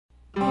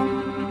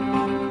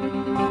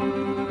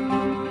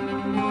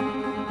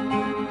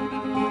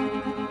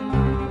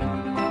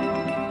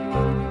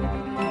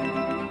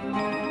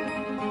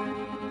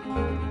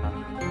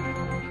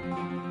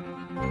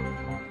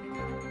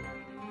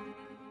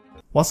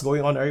What's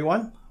going on,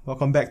 everyone?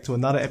 Welcome back to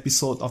another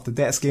episode of the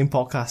Dad's Game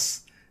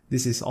Podcast.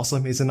 This is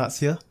Awesome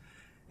Hazelnuts here,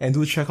 and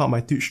do check out my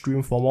Twitch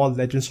stream for more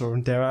Legends of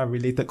Runeterra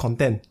related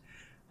content.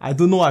 I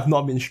do know I've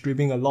not been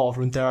streaming a lot of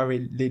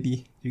Runeterra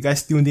lately. You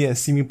guys tuned in and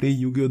see me play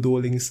Yu-Gi-Oh! Duel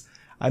Links.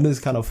 I know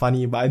it's kind of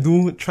funny, but I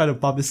do try to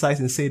publicize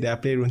and say that I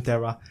play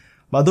Runeterra.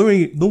 But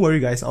don't worry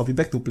guys, I'll be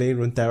back to playing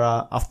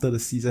Runeterra after the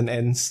season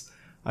ends.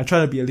 I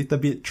try to be a little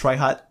bit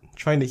try-hard,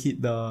 trying to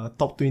hit the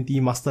top 20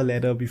 master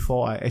ladder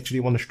before I actually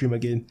want to stream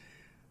again.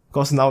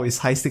 Because now it's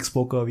high stakes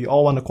poker, we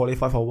all want to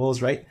qualify for Worlds,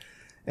 right?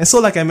 And so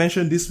like I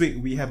mentioned, this week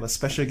we have a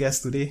special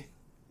guest today.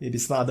 It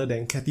is none other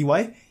than Catty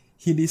Y.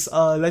 He is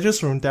a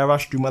Legends of Runeterra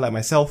streamer like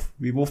myself.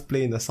 We both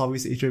play in the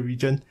Southeast Asia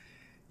region.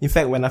 In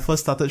fact, when I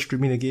first started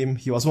streaming the game,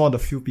 he was one of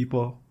the few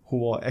people who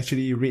will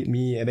actually rate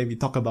me and then we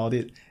talk about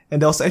it. And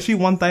there was actually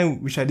one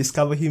time which I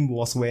discovered him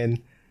was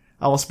when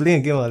I was playing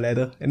a game on the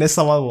ladder, and then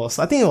someone was,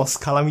 I think it was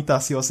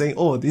Calamitas, he was saying,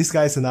 oh, this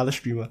guy is another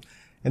streamer.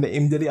 And then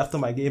immediately after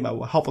my game, I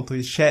would hop onto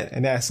his chat,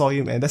 and then I saw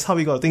him, and that's how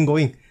we got the thing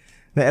going.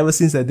 Then ever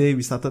since that day,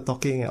 we started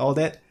talking and all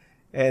that.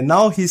 And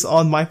now he's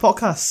on my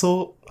podcast.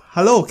 So,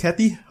 hello,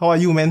 Catty. How are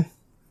you, man?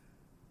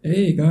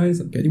 Hey,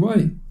 guys. I'm Catty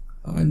Y.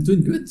 I'm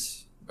doing good.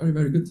 Very,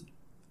 very good.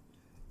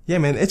 Yeah,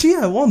 man. Actually,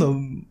 one of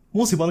the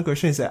most important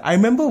questions is that I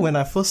remember when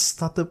I first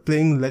started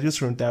playing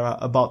Legends of Runeterra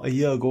about a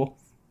year ago,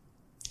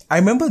 I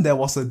remember there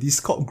was a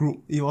Discord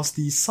group. It was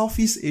the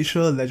Southeast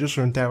Asia Legends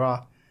of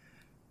Runeterra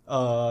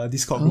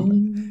Discord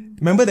group.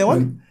 Remember that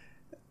one?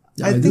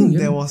 Yeah, I think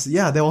there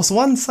was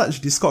one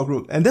such Discord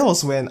group, and that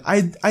was when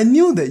I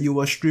knew that you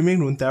were streaming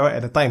Runeterra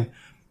at the time.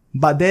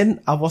 But then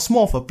I was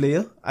more of a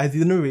player. I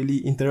didn't really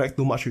interact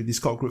too much with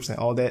Discord groups and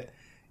all that.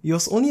 It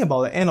was only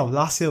about the end of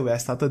last year where I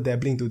started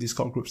dabbling to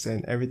Discord groups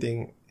and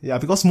everything. Yeah,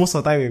 because most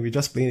of the time when we're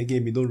just playing the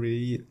game, we don't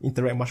really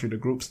interact much with the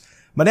groups.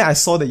 But then I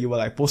saw that you were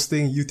like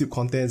posting YouTube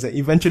contents, and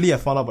eventually I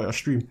found out about your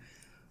stream.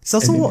 So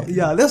that's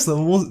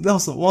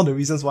one of the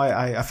reasons why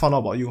I found out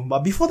about you. But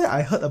before that,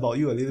 I heard about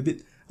you a little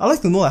bit. I'd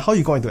like to know like how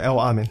you got into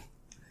LR, man.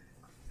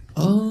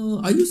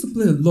 I used to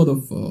play a lot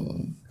of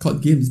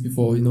card games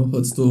before,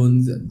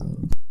 Hearthstones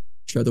and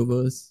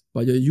Shadowverse.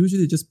 But I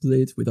usually just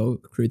played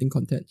without creating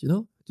content,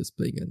 just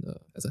playing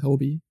as a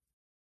hobby.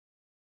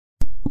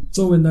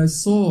 So when I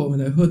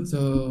heard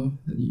the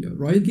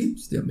Riot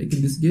Games, they are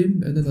making this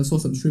game, and then I saw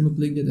some streamer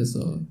playing it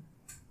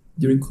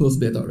during closed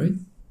beta, right?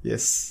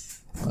 Yes.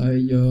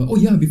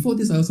 Before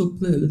this I also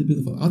played a little bit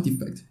of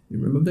Artifact. You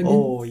remember that game?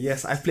 Oh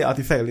yes, I played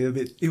Artifact a little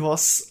bit. It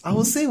was, I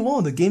would say, one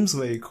of the games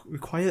where it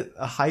required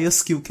a higher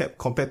skill cap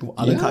compared to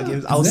other card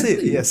games. I would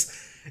say yes.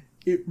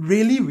 It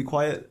really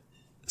required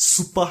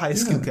super high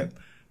skill cap.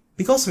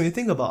 Because when you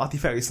think about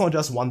Artifact, it's not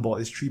just one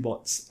board, it's 3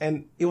 boards.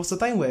 And it was a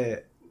time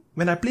where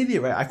when I played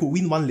it, right, I could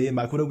win one lane,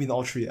 but I couldn't win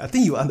all 3. I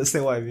think you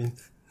understand what I mean.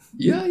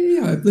 Yeah.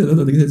 I played a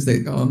lot of games.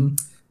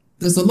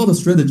 There's a lot of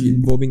strategy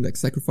involving like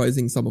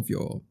sacrificing some of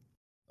your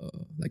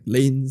like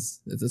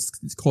lanes.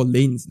 It's called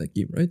lanes in that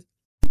game, right?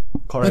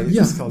 Correct.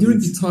 But during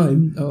the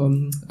time,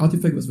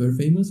 Artifact was very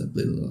famous. I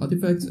played a lot of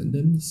Artifacts, and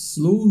then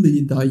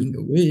slowly dying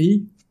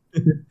away.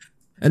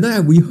 And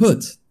then we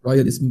heard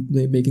Riot is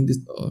making this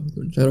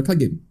Runeterra card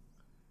game.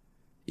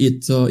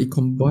 It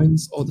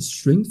combines all the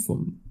strength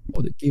from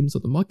all the games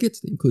of the market,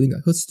 including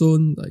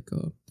Hearthstone,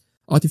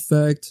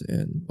 Artifact,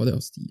 and what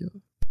else? The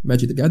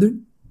Magic the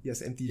Gathering.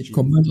 Yes, MTG. It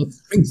combines all the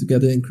strings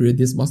together and create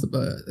this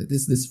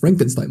this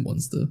Frankenstein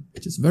monster,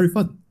 which is very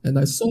fun. And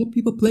I saw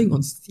people playing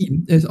on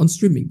Steam, on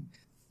streaming,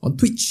 on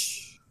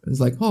Twitch. And it's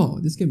like, oh,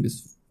 this game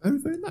is very,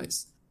 very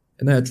nice.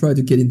 And then I tried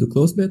to get into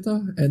closed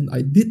beta, and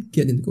I did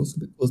get into closed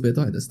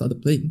beta, and I started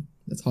playing.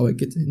 That's how I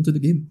get into the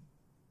game.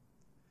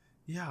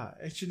 Yeah,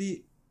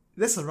 actually,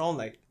 that's around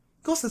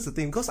because that's the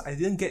thing, because I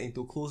didn't get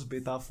into closed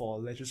beta for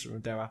Legends of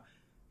Runeterra.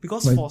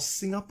 Because for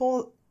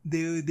Singapore,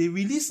 they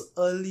released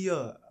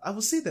earlier. I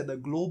would say that the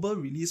global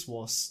release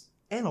was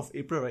end of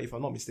April, right, if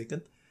I'm not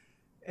mistaken.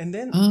 And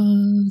then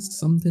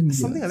something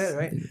like that,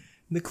 right?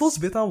 The closed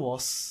beta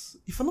was,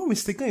 if I'm not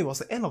mistaken, it was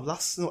the end of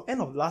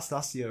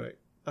last year, right?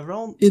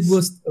 It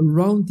was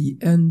around the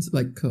end,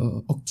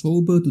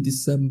 October to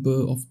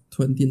December of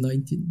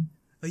 2019.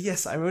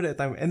 Yes, I remember that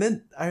time. And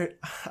then I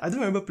do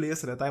remember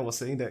players at the time were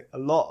saying that a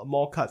lot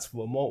more cards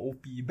were more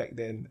OP back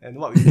then, and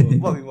what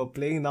we were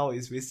playing now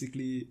is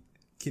basically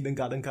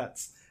kindergarten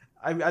cards.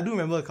 I do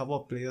remember a couple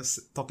of players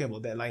talking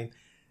about that line.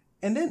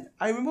 And then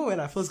I remember when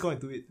I first got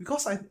into it,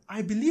 because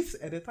I believe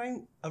at the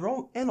time,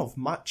 around end of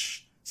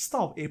March,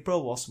 start of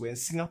April was when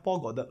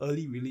Singapore got the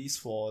early release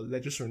for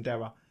Legends of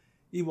Runeterra.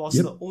 It was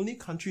the only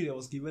country that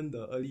was given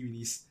the early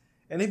release.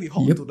 And then we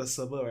hopped into the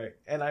server, right?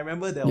 And I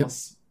remember there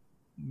was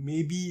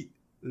maybe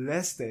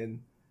less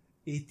than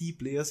 80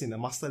 players in the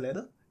master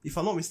ladder. If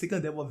I'm not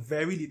mistaken, there were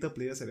very little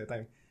players at the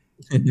time.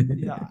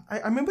 Yeah, I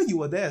remember you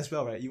were there as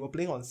well, right? You were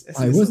playing on SAS.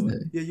 I was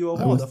there. Yeah, you were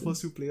one of the first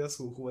few players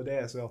who were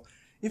there as well.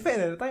 In fact,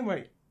 at the time,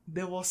 right,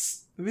 there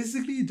was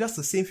basically just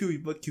the same few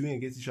people queuing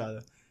against each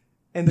other.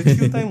 And the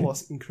queue time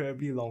was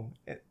incredibly long.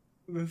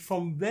 And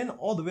from then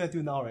all the way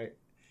until now, right,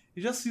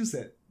 it just feels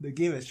that the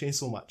game has changed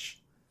so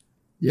much.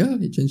 Yeah,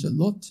 it changed a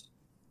lot.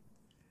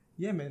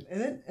 Yeah, man.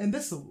 And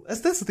that's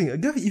the thing.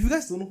 If you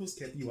guys don't know who's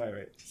Cappy Y,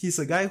 right? He's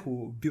a guy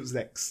who builds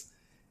decks.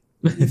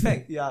 In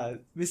fact, yeah,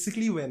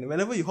 basically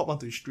whenever you hop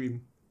onto his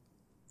stream,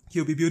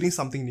 he'll be building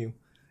something new.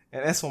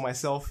 And as for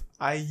myself,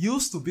 I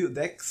used to build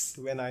decks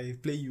when I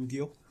play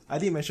Yu-Gi-Oh! I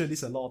did mention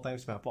this a lot of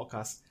times in my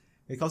podcast.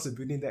 When it comes to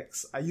building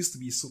decks, I used to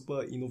be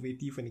super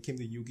innovative when it came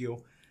to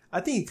Yu-Gi-Oh!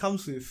 I think it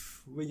comes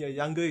with, when you're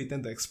younger, you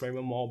tend to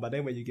experiment more, but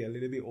then when you get a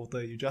little bit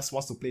older, you just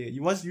want to play.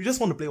 You just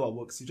want to play what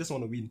works. You just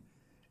want to win.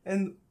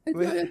 And I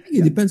think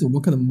it depends on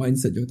what kind of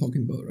mindset you're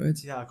talking about, right?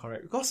 Yeah,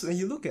 correct. Because when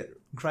you look at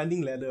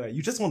grinding ladder, right,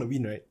 you just want to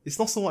win, right? It's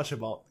not so much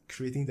about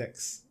creating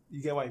decks.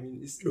 You get what I mean?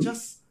 It's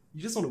just,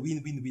 you just want to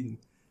win.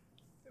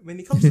 When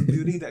it comes to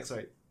building decks,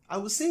 right, I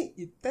would say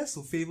it tends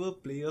to favor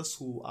players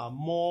who are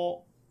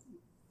more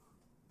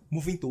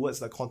moving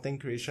towards the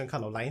content creation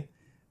kind of line.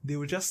 They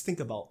will just think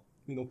about,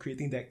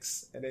 creating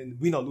decks, and then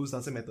win or lose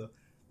doesn't matter.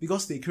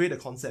 Because they create a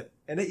concept,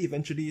 and then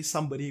eventually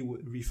somebody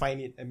would refine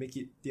it and make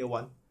it tier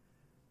 1.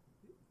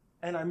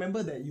 And I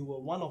remember that you were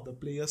one of the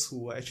players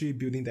who were actually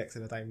building decks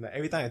at the time. Like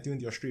every time I tuned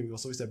into your stream, it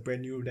was always a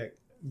brand new deck,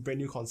 brand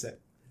new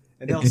concept.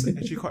 And that was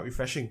actually quite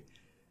refreshing.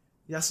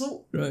 Yeah,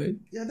 so right.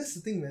 Yeah, that's the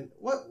thing, man.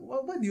 What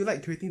do you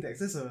like creating decks?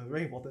 That's a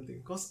very important thing.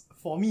 Because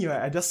for me,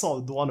 right, I just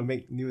sort of don't want to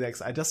make new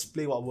decks. I just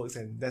play what works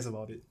and that's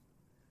about it.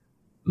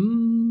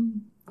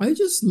 I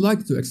just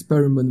like to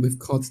experiment with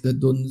cards that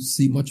don't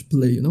see much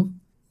play,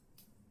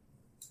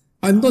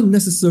 I'm not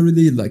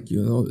necessarily like,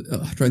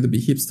 trying to be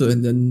hipster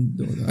and then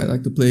I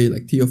like to play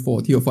like tier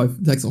 4, tier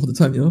 5 decks all the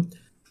time,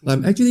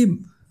 I'm actually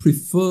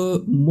prefer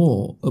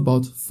more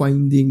about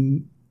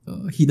finding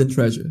hidden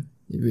treasure,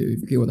 if you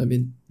get what I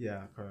mean.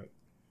 Yeah, correct.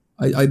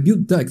 I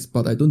build decks,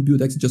 but I don't build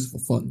decks just for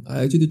fun.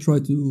 I actually try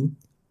to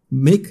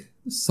make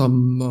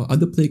some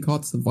underplay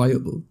cards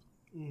viable.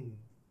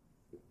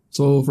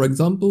 So, for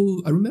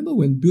example, I remember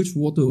when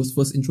Bilgewater was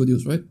first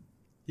introduced, right?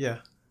 Yeah.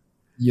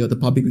 Yeah, the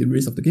public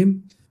release of the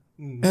game.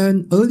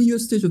 And earlier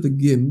stage of the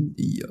game,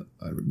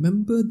 I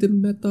remember the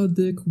meta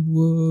deck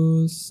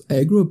was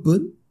Aggro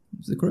Burn.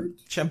 Is that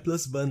correct?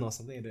 Champler's Burn or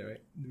something like that,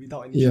 right?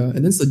 Without any. Yeah,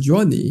 and then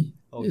Sejuani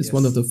is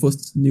one of the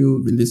first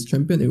new release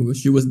champion, and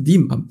she was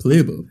deemed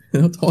unplayable.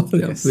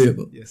 Totally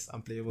unplayable. Yes,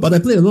 unplayable. But I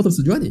played a lot of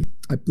Sejuani.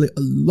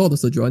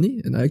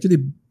 And I actually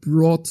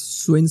brought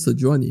Swain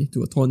Sejuani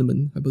to a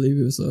tournament. I believe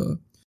it was a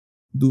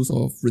Dues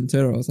of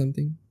Runeterra or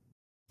something.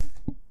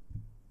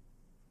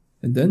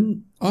 And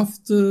then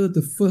after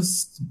the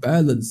first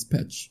balance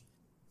patch,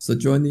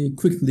 Sejuani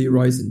quickly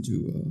rise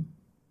into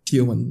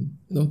tier 1.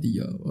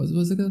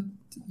 What's it called?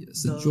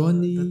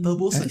 Sejuani. The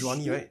Turbo Ash?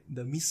 Sejuani, right?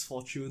 The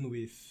Misfortune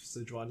with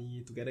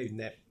Sejuani together with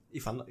Nap,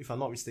 if I'm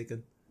not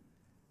mistaken.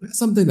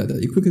 Something like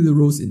that. It quickly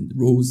rose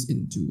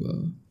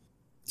into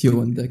tier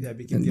 1 deck. Yeah,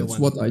 became and tier that's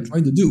 1. what I try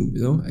to do,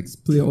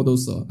 play all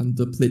those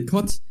underplayed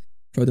cards,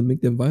 try to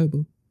make them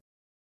viable.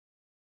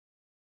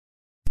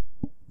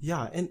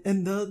 Yeah,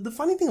 and the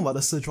funny thing about the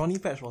Sejuani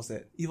patch was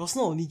that it was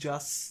not only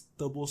just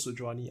Turbo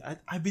Sejuani.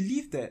 I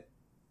believe that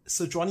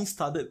Sejuani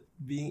started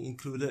being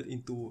included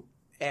into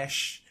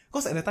Ash.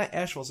 Because at the time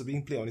Ash was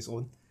being played on its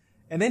own.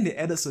 And then they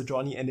added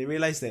Sejuani and they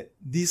realized that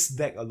this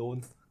deck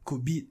alone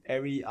could beat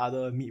every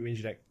other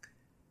mid-range deck.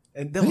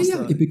 And that was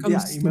it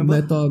becomes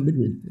meta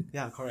mid-range.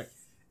 Yeah, correct.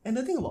 And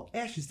the thing about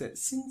Ash is that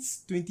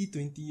since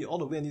 2020 all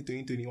the way until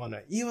 2021,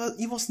 right,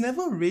 it was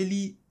never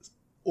really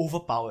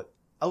overpowered.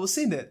 I would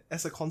say that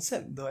as a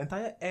concept, the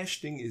entire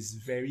Ash thing is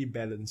very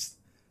balanced.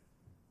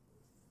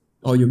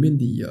 Oh, you mean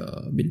the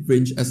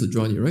mid-range as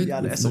Sejuani, right?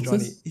 Yeah, the as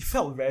Sejuani. It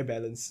felt very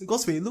balanced.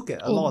 Because when you look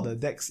at a lot of the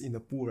decks in the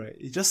pool, right,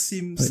 it just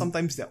seems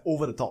sometimes they're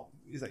over the top.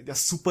 It's like they're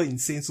super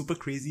insane, super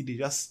crazy. They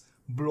just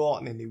blow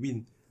out and they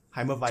win.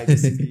 Heimervai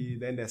basically.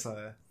 Then there's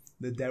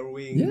the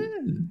Darrowing. Yeah.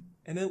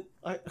 And then,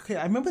 I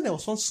remember there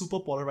was one super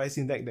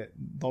polarizing deck that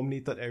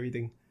dominated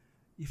everything.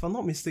 If I'm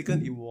not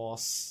mistaken, it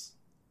was...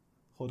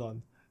 Hold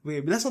on.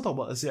 Wait, let's not talk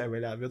about Azir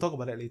Irelia. We'll talk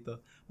about that later.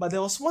 But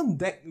there was one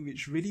deck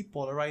which really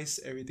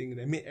polarized everything.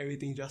 That made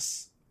everything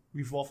just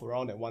revolve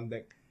around that one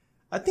deck.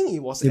 I think it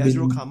was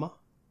Ezreal Karma.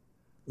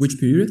 Which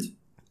period?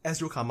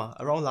 Ezreal Karma,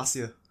 around last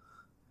year.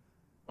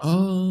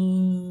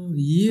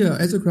 Yeah,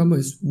 Ezreal Karma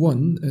is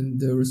one, and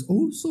there is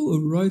also a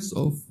rise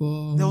of...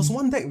 There was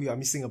one deck we are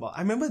missing about.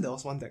 I remember there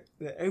was one deck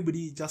that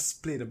everybody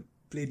just played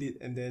it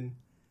and then...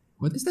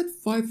 What is that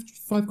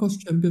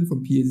 5-cost champion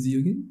from PSG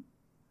again?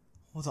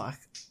 Hold on,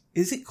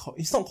 is it...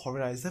 It's not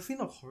Corina, it's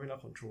definitely not Corina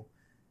Control.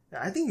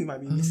 Yeah, I think we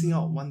might be missing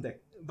out one deck.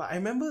 But I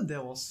remember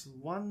there was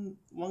one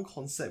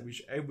concept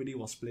which everybody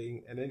was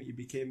playing and then it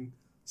became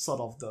sort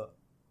of the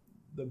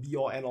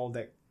be-all end-all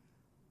deck.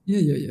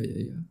 Yeah.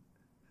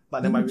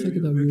 But then we'll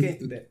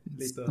get into that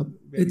later.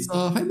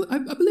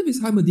 I believe it's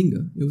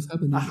Heimerdinger. It was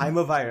Heimerdinger.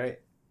 Heimervai, right?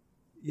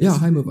 Yes. Yeah,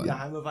 Heimervai. Yeah,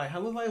 Heimervai.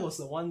 Heimervai was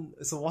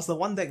the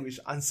one deck which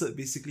answered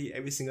basically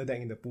every single deck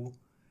in the pool.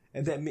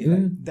 And that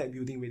made deck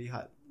building really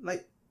hard.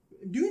 Like,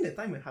 during the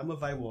time when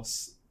Heimervai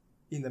was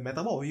in the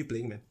meta, what were you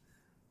playing, man?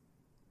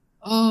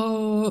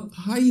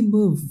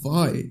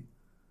 Heimervai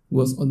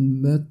was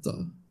on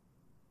meta.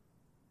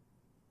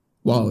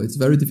 Wow, it's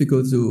very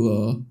difficult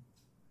to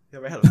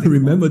You're very hard I to think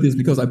remember this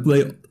because I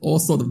play all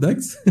sort of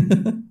decks.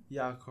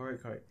 Yeah,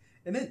 correct.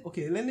 And then,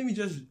 okay, let me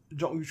just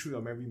jog you through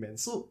your memory, man.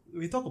 So,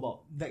 we talk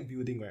about deck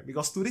building, right?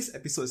 Because today's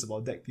episode is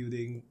about deck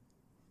building,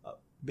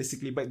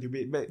 basically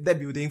deck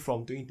building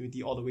from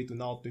 2020 all the way to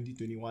now,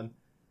 2021.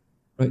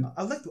 Right.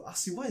 I'd like to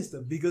ask you, what is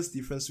the biggest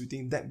difference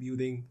between deck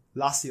building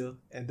last year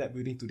and deck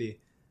building today?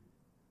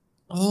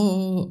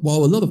 Well,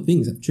 a lot of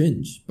things have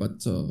changed,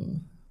 but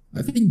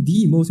I think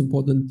the most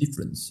important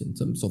difference in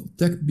terms of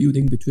deck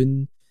building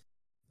between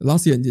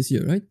last year and this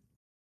year, right?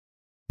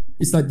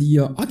 It's like the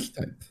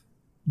archetype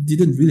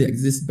didn't really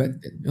exist back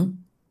then, you know?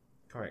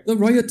 Correct. The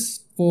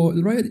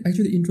Riot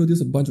actually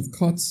introduced a bunch of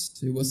cards.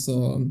 It was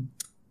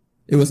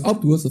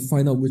up to us to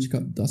find out which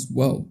card does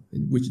well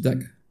in which deck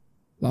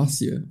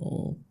last year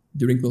or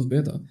during closed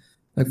beta.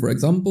 Like for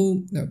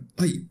example,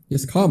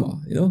 here's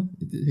Karma, you know,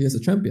 here's a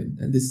champion,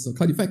 and this is a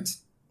card effect.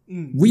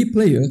 We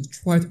players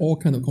tried all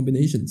kind of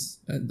combinations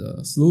and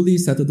slowly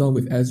settled down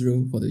with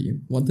Ezreal for the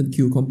wanted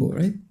kill combo,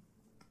 right?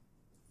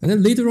 And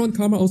then later on,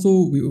 Karma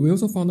also, we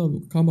also found out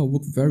Karma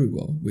worked very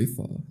well with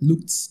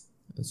Lutz.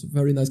 It's a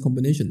very nice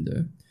combination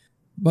there.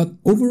 But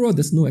overall,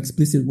 there's no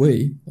explicit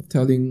way of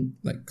telling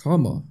like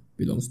Karma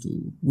belongs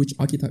to which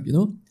archetype, you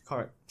know?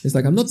 Correct. It's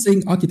like, I'm not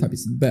saying archetype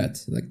is bad.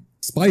 Like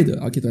Spider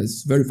archetype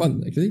is very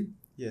fun, actually.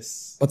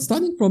 Yes. But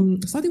starting from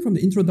the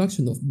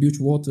introduction of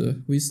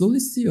Bilgewater, we slowly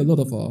see a lot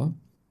of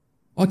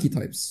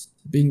archetypes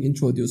being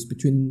introduced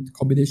between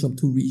combination of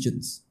two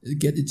regions.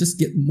 It just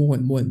get more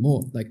and more and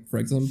more. Like for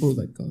example,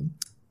 like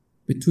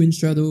between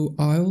Shadow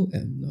Isle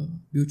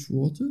and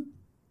Bilgewater.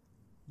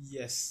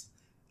 Yes.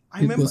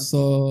 It was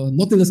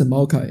Nautilus and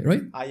Maokai,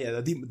 right? Yeah,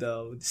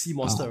 the sea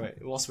monster, right?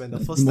 It was when the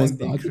the first time monster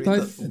they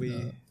archetype created a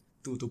way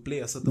to play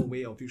a certain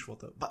way of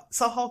Bilgewater. But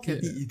somehow,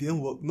 it didn't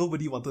work.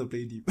 Nobody wanted to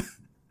play deep.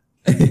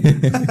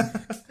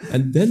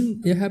 And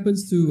then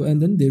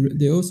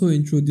they also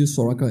introduced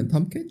Soraka and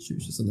Tamkench,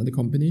 which is another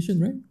combination,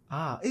 right?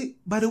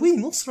 By the way,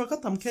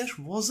 Soraka Tamkench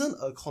wasn't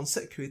a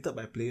concept created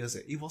by players.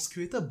 It was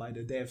created by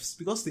the devs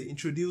because they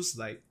introduced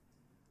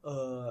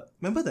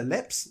remember the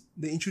labs?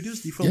 They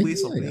introduced different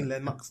ways of playing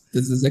landmarks.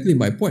 That's exactly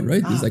my point,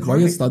 right? It's like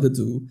Riot started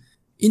to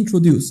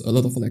introduce a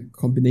lot of like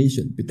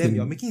combination between. Damn,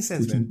 you're making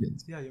sense, two man.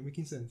 champions. Yeah, you're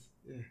making sense.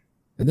 Yeah.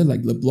 And then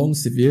like LeBlanc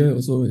Sevier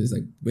also is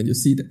like when you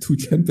see the two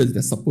champions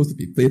they're supposed to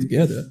be played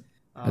together.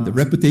 And the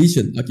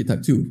reputation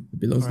archetype too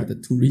belongs to the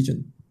two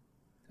region.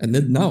 And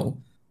then now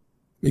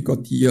we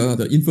got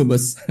the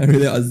infamous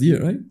Aurelia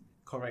Azir, right?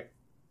 Correct.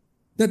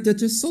 That they're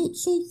just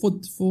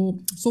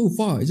so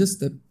far. It's just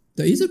that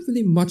there isn't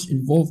really much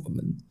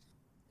involvement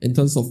in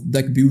terms of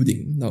deck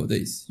building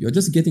nowadays. You're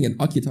just getting an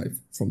archetype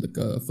from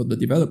the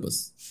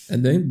developers,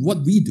 and then what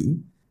we do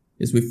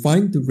is we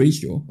find the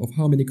ratio of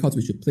how many cards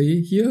we should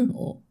play here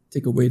or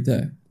take away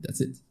there. That's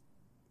it.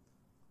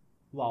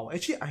 Wow,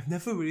 actually, I've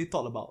never really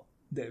thought about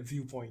that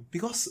viewpoint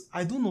because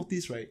I do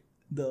notice, right,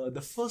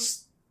 the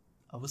first,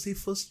 I would say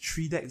first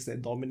three decks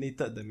that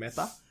dominated the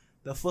meta.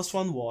 The first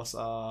one was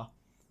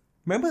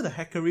remember the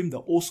Hecarim,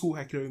 the old school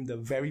Hecarim, the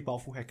very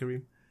powerful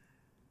Hecarim?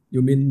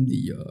 You mean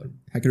the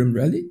Hecarim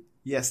Rally?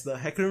 Yes, the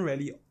Hecarim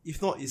Rally.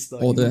 If not, it's the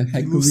Hecarim,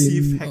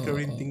 elusive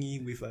Hecarim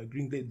thingy with a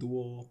Green Blade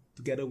Duo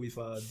together with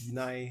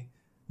Deny,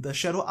 the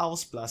Shadow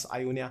Owls plus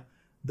Ionia,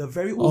 the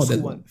very old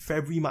school one,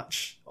 February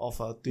March of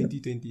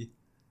 2020.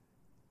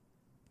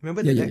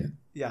 Remember the deck?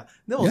 Yeah,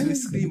 that was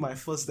basically my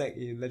first deck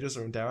in Legends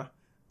of Runeterra.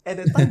 At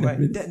that time,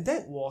 right, that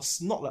deck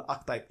was not an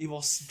archetype. It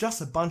was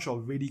just a bunch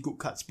of really good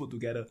cards put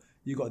together.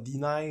 You got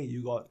Deny,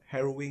 you got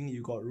Harrowing,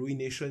 you got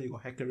Ruination, you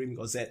got Hecarim, you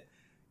got Zed.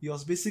 It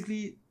was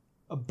basically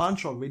a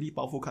bunch of really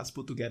powerful cards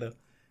put together.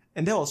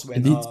 And that was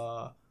when,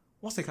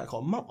 what's the card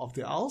called? Mark of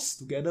the Owls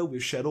together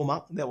with Shadow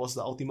Mark. That was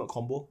the ultimate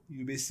combo.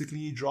 You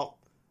basically drop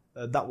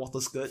Dark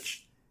Water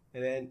Scourge.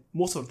 And then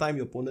most of the time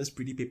your opponent's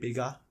pretty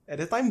Pepega. At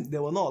the time,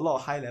 there were not a lot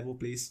of high level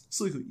plays.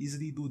 So you could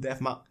easily do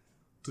Death Mark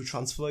to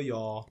transfer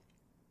your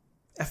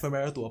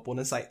Ephemera to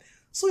opponent's side.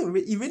 So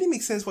it really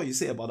makes sense what you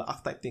say about the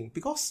archetype thing.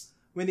 Because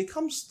when it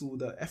comes to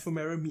the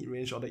Ephemera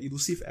mid-range or the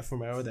elusive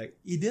Ephemera deck,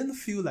 it didn't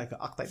feel like an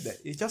archetype deck.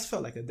 It just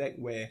felt like a deck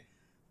where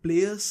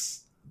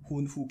players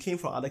who came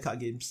from other card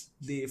games,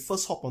 they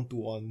first hop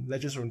on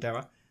Legends of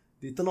Runeterra,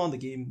 they turn on the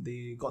game,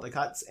 they got the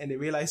cards, and they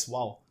realize,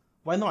 wow,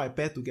 why not I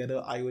pair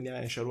together Ionia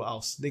and Shadow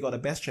Owls? They got the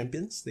best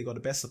champions, they got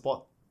the best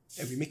support,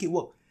 and we make it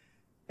work.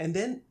 And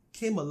then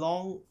came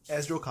along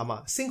Ezreal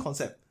Karma. Same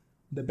concept.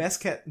 The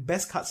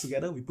best cards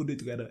together, we put it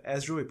together.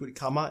 Ezreal, we put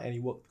Karma, and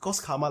it worked. Because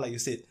Karma, like you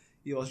said,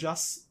 it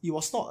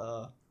was not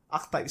a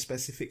archetype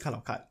specific kind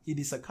of card. It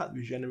is a card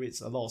which generates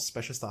a lot of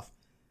special stuff.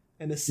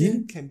 And the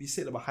same can be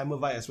said about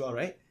Heimervai as well,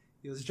 right?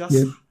 It was just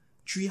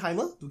 3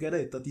 Heimer together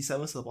with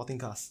 37 supporting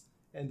cards.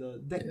 And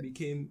the deck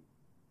became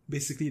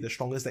basically the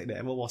strongest deck that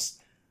ever was.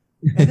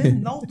 And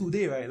then now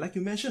today, right, like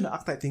you mentioned the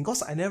archetype thing,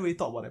 because I never really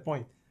thought about that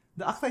point.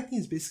 The archetype thing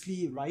is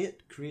basically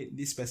Riot create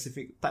this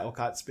specific type of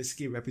cards,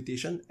 basically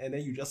reputation, and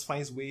then you just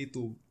find a way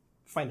to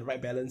find the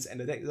right balance and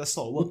the deck just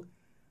sort of work.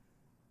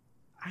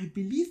 I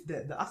believe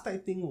that the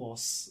archetype thing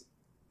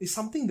is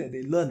something that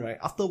they learned, right,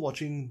 after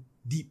watching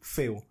Deep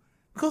fail.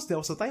 because there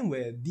was a time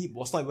where Deep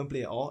was not even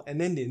played at all, and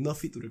then they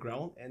nerfed it to the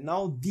ground, and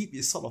now Deep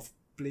is sort of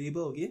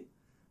playable again.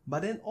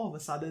 But then all of a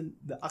sudden,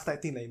 the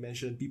archetype thing that you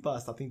mentioned, people are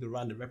starting to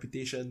run the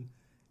reputation,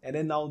 and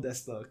then now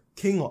there's the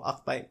king of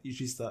archetype,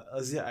 which is the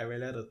Azir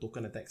Irelia, the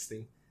token attacks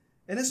thing.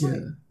 And that's why,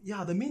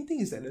 the main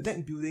thing is that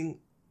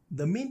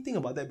the main thing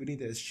about deck building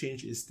that has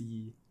changed is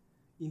in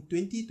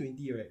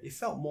 2020, right, it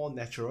felt more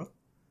natural.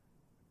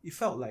 It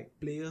felt like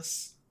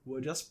players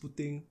in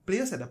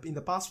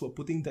the past were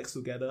putting decks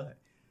together,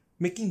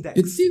 making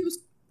decks.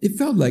 It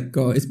felt like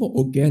it's more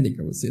organic,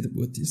 I would say the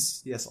word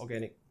is. Yes,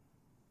 organic.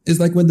 It's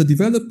like when the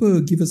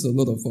developer gave us a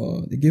lot of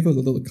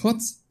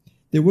cards,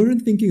 they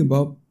weren't thinking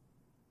about,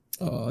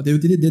 they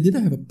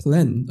didn't have a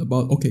plan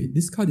about, okay,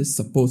 this card is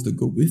supposed to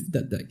go with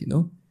that deck, you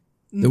know?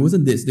 There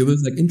wasn't this. There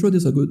was like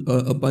introduce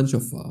a bunch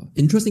of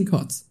interesting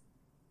cards,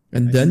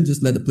 and then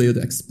just let the player to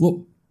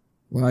explore.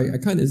 Well,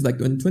 it's like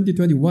in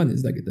 2021,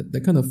 it's like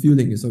that kind of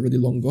feeling is already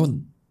long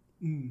gone.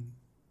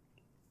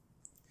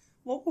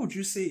 What would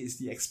you say is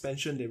the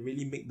expansion that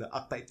really made the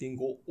archetype thing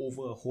go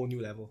over a whole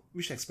new level?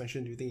 Which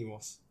expansion do you think it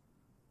was?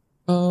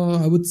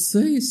 I would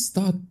say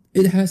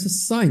it has a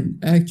sign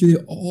actually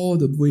all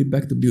the way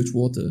back to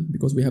Bilgewater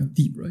because we have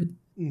Deep, right?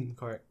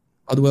 Correct.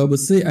 Although I would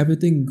say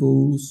everything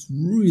goes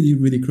really,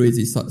 really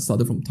crazy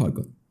started from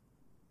Targon.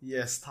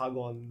 Yes,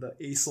 Targon, the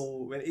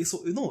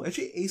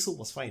actually ASO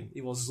was fine.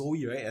 It was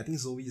Zoe, right? I think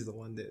Zoe is the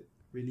one that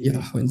really...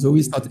 Yeah, when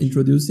Zoe started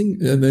introducing...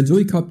 when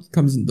Zoe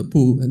comes in the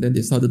pool, and then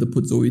they started to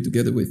put Zoe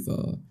together with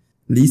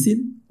Lee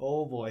Sin.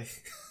 Oh boy.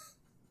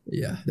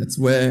 Yeah, that's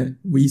where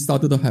we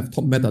started to have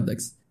top meta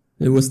decks.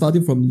 It was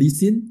starting from Lee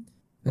Sin,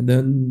 and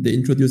then they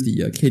introduced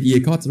the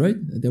KDA cards, right?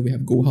 And then we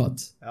have Gohard.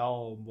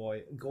 Oh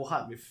boy,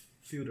 Gohard with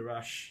Feel the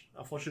Rush.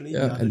 Unfortunately,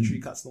 the other three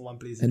cards no one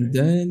plays it. And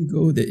then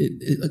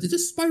it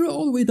just spiraled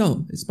all the way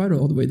down. It spiraled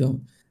all the way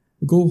down.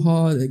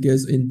 Gohard, it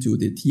gets into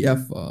the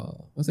TF,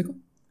 what's it called?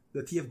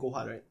 The TF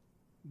Gohard, right?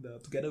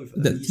 Together with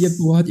the TF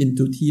Gohard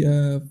into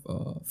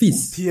TF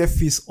Feast. TF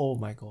Feast, oh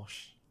my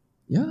gosh.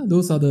 Yeah,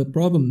 those are the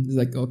problems. It's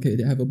like, okay,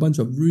 they have a bunch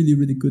of really,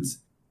 really good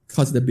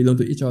cards that belong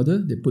to each other.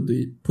 They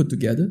put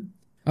together.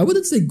 I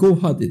wouldn't say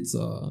Gohard,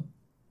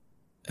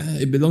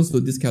 it belongs to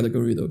this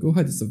category though.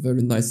 Gohard is a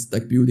very nice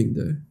deck building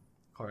there.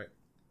 Correct.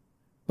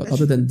 But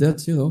other than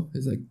that,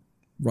 it's like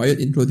Riot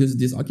introduced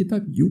this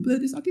archetype, you play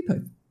this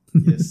archetype.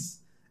 Yes.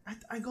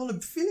 I got a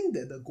feeling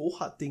that the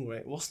Gohard thing,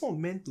 right, was not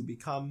meant to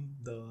become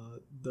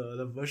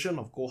the version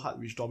of Gohard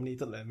which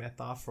dominated the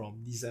meta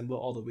from December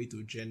all the way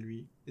to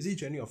January. Is it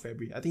January or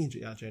February? I think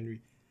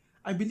January.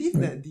 I believe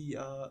that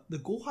the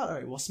Gohard,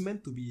 right, was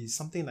meant to be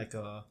something like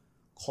a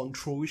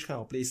control-ish kind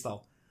of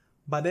playstyle.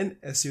 But then,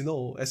 as you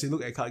know, as you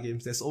look at card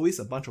games, there's always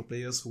a bunch of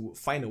players who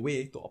find a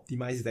way to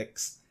optimize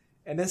decks.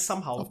 And then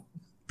somehow,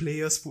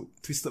 players put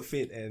Twisted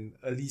Fate and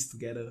Elise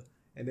together,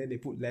 and then they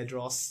put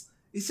Ledros.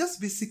 It's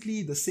just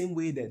basically the same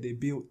way that they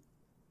built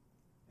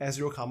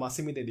Ezreal Karma,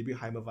 same way that they built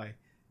Heimervai.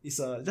 It's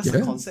just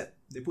a concept.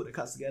 They put the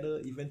cards together,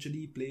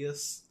 eventually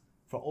players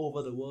from all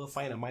over the world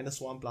find a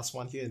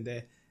 -1/+1 here and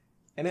there.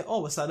 And then all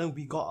of a sudden,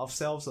 we got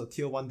ourselves a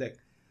tier 1 deck.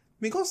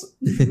 Because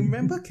if you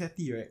remember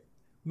Catty, right,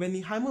 when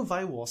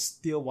Heimervai was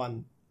tier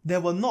 1, there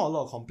were not a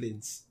lot of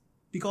complaints.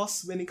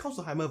 Because when it comes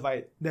to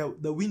Heimervai,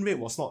 the win rate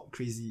was not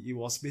crazy. It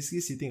was basically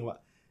sitting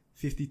at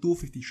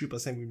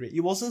 52-53% win rate.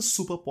 It wasn't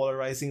super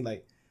polarizing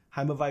like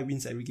Heimervai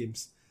wins every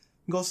games.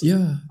 Because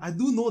I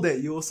do know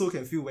that you also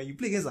can feel when you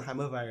play against a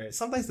Heimervai, right,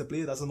 sometimes the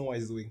player doesn't know what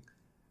he's doing.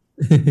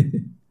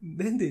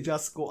 Then they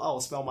just go out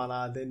of spell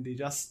mana, then they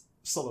just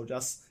it's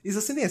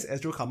the same thing as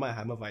Ezreal Karma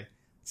and Heimervai.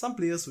 Some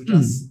players will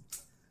just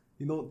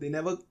they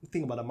never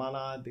think about the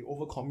mana, they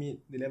overcommit,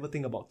 they never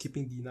think about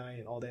keeping deny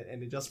and all that,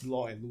 and they just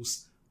block and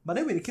lose. But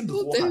then when it came to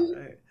Gohard,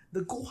 right,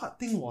 the Gohard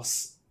thing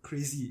was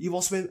crazy. It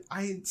was when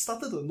I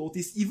started to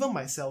notice, even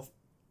myself,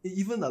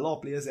 even a lot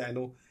of players that I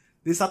know,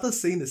 they started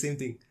saying the same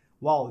thing.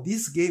 Wow,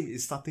 this game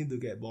is starting to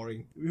get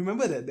boring.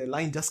 Remember that the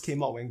line just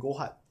came out when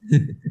Gohard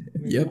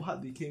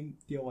Gohard became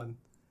tier 1.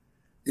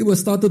 It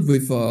was started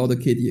with all the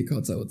KDA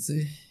cards, I would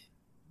say.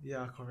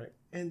 Yeah, correct.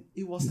 And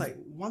it was like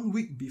 1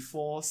 week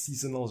before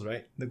seasonals,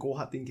 right? The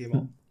Gohard thing came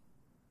out.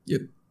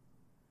 Yep.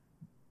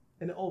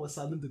 And then all of a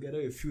sudden, together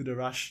with Feel the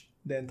Rush,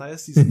 the entire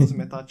seasonals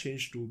meta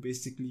changed to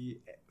basically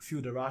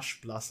Feel the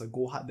Rush plus a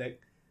Gohard deck.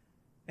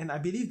 And I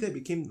believe that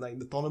became like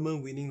the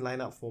tournament winning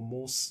lineup for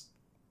most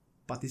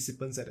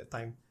participants at that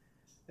time.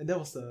 And that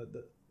was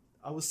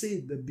I would say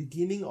the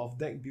beginning of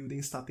deck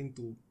building starting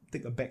to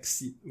take a back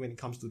seat when it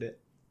comes to that.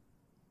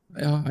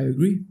 Yeah, I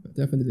agree. I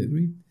definitely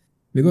agree.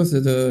 Because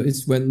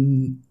it's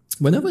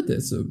whenever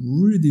there's a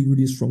really,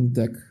 really strong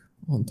deck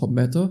on top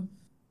meta,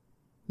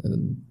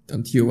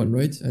 on tier 1,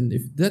 right? And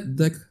if that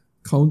deck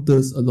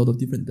counters a lot of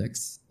different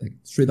decks, like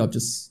straight up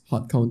just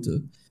hard counter,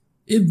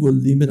 it will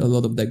limit a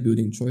lot of deck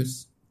building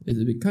choice. It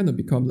will kind of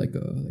become like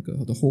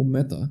the whole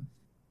meta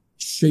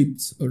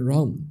shaped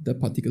around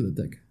that particular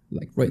deck,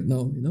 like right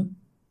now,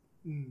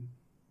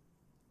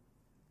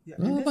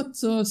 Yeah, but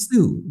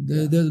still,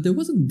 there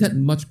wasn't that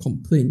much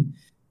complaint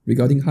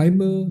regarding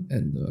Heimer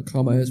and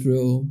Karma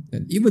Ezreal,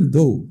 and even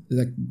though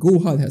like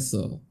Gohard has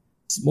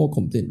small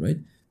complaint, right?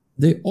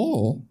 They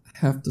all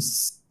have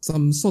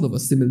some sort of a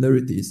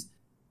similarities,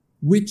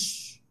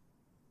 which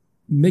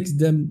makes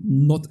them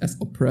not as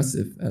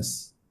oppressive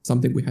as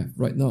something we have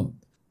right now.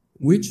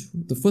 Which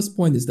the first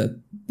point is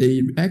that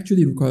they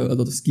actually require a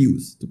lot of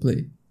skills to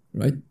play,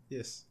 right?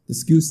 Yes. The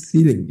skill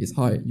ceiling is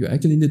high. You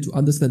actually need to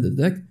understand the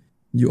deck.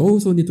 You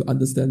also need to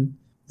understand,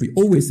 we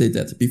always say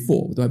that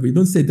before, but we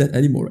don't say that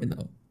anymore right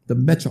now. The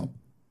matchup.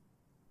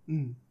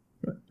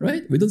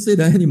 Right? We don't say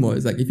that anymore.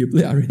 It's like if you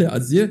play Aurelia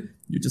Azir,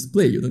 you just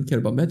play. You don't care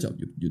about matchup.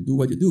 You do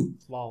what you do.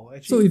 Wow.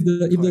 Actually, So if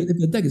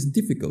the deck is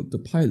difficult to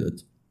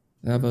pilot,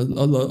 have a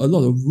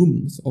lot of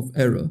rooms of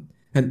error.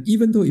 And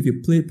even though if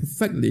you play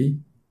perfectly,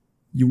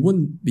 you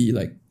won't be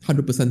like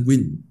 100%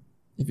 win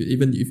if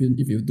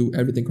you do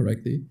everything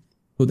correctly.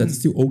 So that's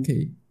still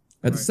okay.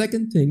 And the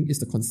second thing is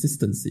the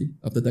consistency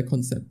of the deck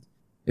concept.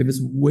 If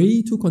it's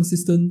way too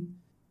consistent,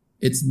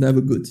 it's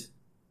never good.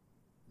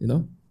 You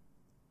know?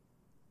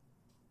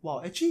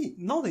 Wow, actually,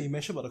 now that you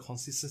mentioned about the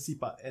consistency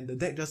part and the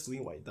deck just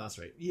doing what it does,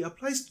 right? It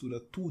applies to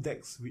the two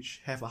decks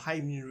which have a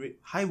high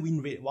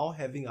win rate while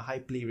having a high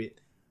play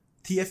rate.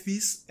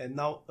 TFVs and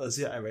now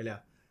Azir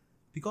Aurelia.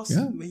 Because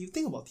when you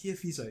think about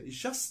TFVs, right, it's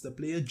just the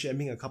player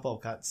jamming a couple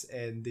of cards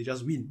and they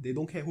just win. They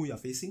don't care who you're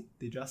facing.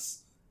 They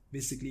just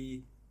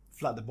basically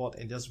flood the board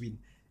and just win.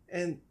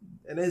 And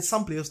then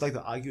some players like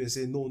to argue and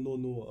say, no,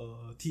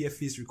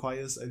 TFVs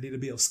requires a little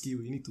bit of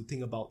skill. You need to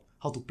think about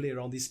how to play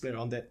around this, play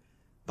around that.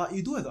 But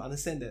you do have to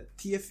understand that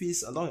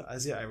TFVs, along with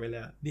Azir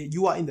Aurelia,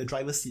 you are in the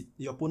driver's seat.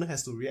 Your opponent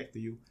has to react to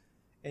you.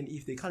 And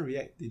if they can't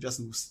react, they just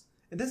lose.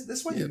 And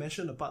that's why you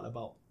mentioned the part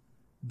about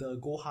the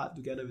Go Hard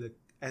together with the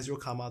Ezreal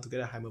Karma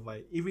together with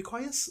Heimervine. It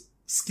requires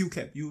skill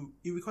cap.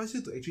 It requires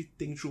you to actually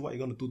think through what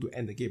you're going to do to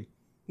end the game.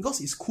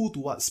 Because it's cool to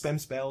spam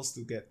spells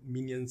to get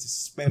minions,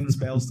 spam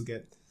spells to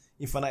get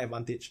infinite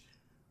advantage.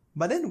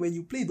 But then when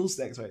you play those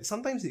decks, right,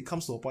 sometimes it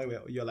comes to a point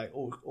where you're like,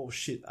 oh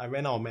shit, I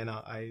ran out of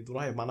mana, I do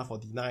not have mana for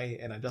Deny,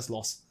 and I just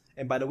lost.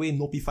 And by the way,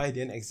 Notify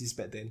didn't exist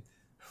back then.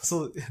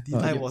 So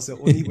Deny was the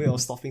only way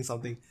of stopping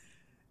something.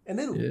 And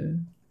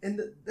then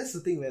that's the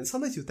thing, man.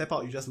 Sometimes you tap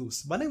out, you just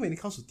lose. But then when it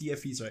comes to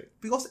TFEs, right,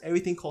 because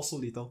everything costs so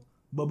little,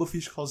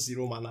 Burblefish costs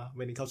 0 mana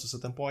when it comes to a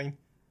certain point.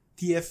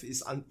 TF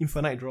is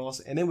infinite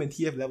draws, and then when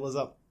TF levels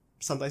up,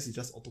 sometimes it's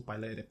just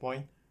autopilot at that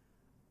point.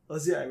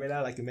 Azir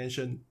Aurelia, like you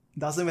mentioned,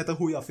 doesn't matter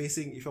who you're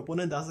facing. If your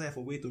opponent doesn't have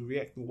a way to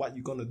react to what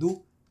you're gonna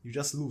do, you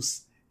just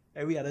lose.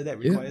 Every other deck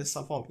requires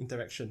some form of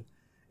interaction.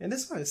 And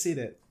that's why I say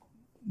that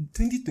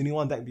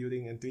 2021 deck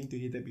building and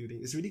 2020 deck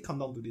building is really come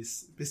down to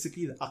this.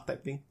 Basically the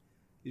archetype thing.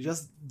 You're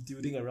just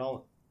building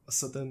around a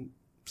certain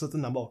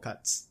number of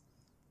cards.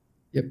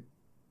 Yep.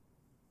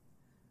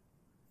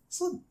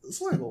 So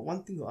I got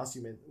one thing to ask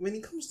you, man. When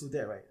it comes to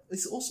that, right, it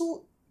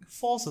also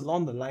falls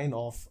along the line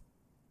of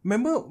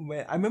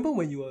I remember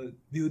when you were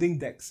building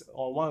decks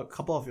or a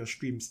couple of your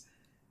streams,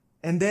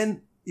 and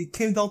then it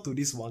came down to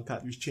this one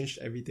card which changed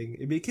everything.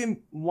 It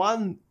became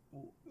one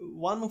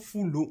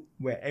full loop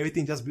where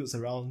everything just builds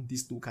around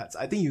these two cards.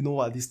 I think you know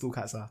what these two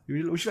cards are. Would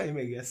you like to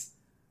make a guess?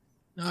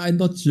 I'm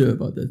not sure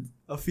about that.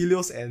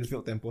 Aphelios and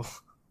Veiled Temple.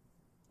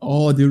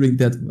 Oh, during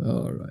that.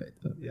 Alright.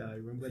 Yeah, I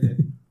remember that.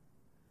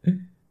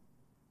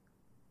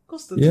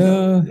 Because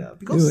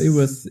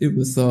it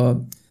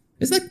was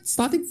it's like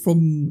starting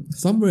from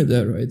somewhere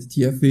there, right?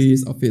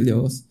 TFAs,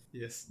 Aphelios.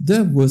 Yes.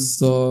 That was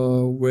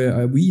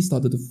where we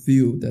started to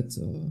feel that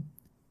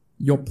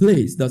your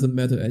place doesn't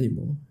matter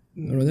anymore.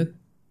 Alright? That?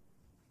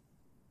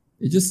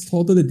 It just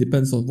totally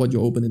depends on what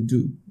your opponent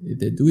do. If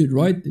they do it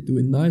right, they do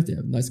it nice, they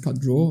have nice card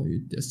draw,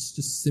 there's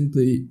just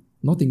simply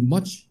nothing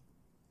much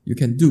you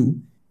can do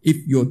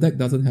if your deck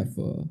doesn't have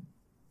a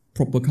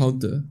proper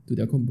counter to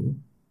their combo.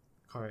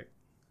 Correct.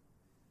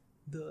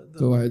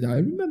 So I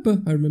remember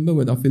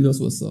when Aphelios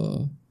was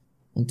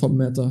on top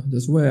meta.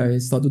 That's where I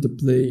started to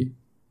play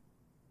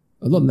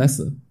a lot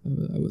lesser,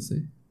 I would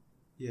say.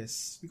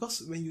 Yes,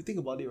 because when you think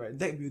about it, right,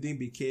 deck building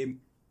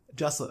became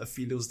just a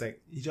Aphelios deck.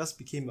 It just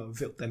became a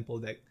Veiled Temple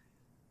deck.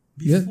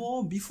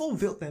 Before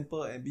Veiled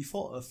Temple and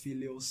before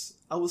Aphelios,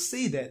 I would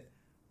say that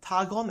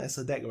Targon as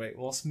a deck, right,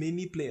 was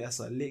mainly played as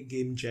a late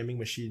game jamming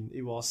machine.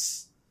 It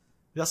was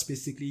just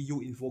basically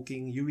you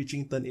invoking, you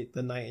reaching turn 8,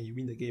 turn 9, and you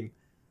win the game.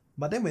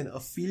 But then when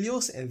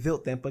Aphelios and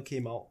Veiled Temple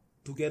came out,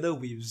 together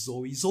with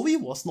Zoe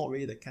was not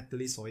really the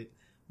catalyst for it.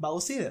 But I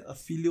would say that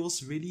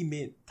Aphelios really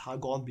made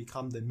Targon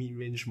become the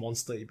mid-range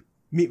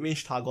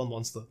Targon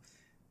monster.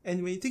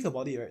 And when you think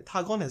about it, right,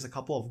 Targon has a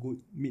couple of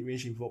good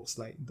mid-range invokes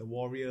like the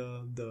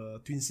Warrior,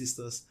 the Twin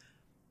Sisters.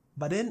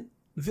 But then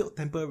Veiled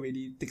Temple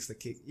really takes the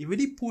cake. It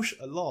really pushed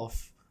a lot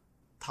of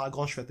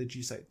Targon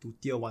strategies to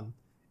tier 1.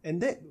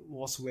 And that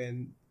was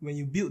when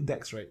you build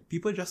decks, right,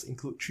 people just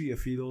include 3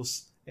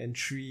 Aphelios and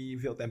 3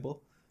 Veiled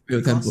Temple.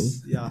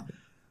 Yeah.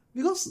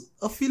 Because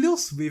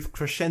Aphelios with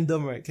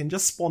Crescendum, right, can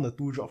just spawn a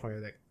 2-drop from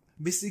your deck.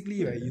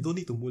 Basically, right, you don't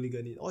need to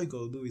mulligan it. All you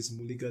gotta do is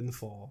mulligan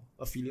for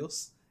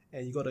Aphelios,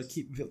 and you gotta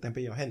keep Veiled Temple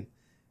in your hand.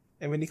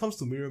 And when it comes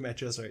to mirror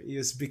matches, right,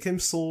 it became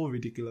so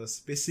ridiculous.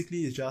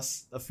 Basically, it's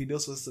just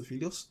Aphelios versus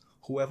Aphelios.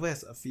 Whoever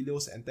has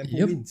Aphelios and Temple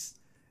wins.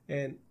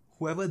 And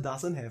whoever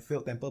doesn't have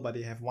Failed Temple but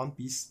they have one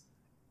piece,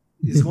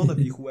 it's gonna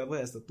be whoever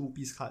has the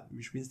 2-piece card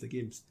which wins the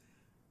games.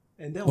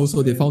 And that was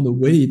Also, they when- found a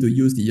way to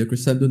use the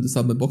Crescendo to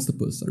summon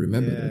Boxtopus. I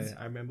remember that.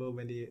 I remember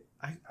when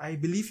I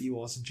believe it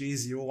was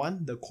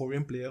J01, the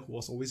Korean player who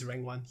was always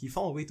rank 1. He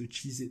found a way to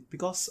cheese it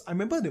because I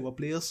remember there were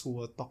players who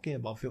were talking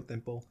about Failed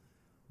Temple.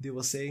 They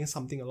were saying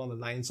something along the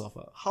lines of,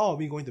 how are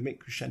we going to make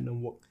Crescendo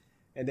work?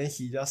 And then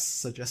he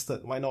just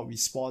suggested, why not we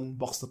spawn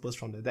Boxtopus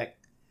from the deck?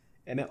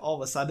 And then all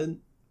of a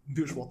sudden,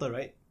 Bilgewater,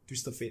 right?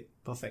 Twisted Fate,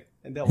 perfect.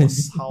 And that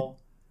was how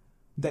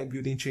deck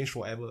building changed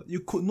forever.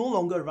 You could no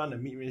longer run a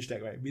mid-range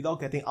deck, right, without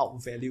getting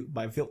outvalued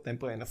by Veiled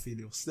Temple and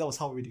Aphelios. That was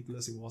how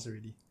ridiculous it was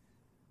already.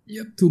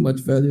 Yep, too much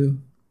value.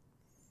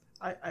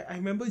 I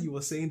remember you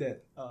were saying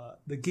that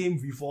the game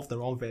revolved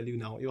around value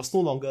now. It was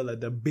no longer like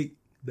the big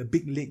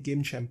late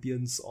game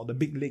champions or the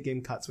big late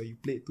game cards where you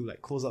played to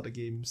like close out the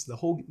games. The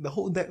whole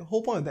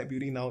point of deck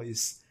building now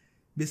is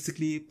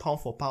basically pound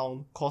for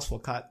pound, cost for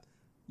card,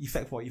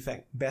 effect for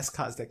effect, best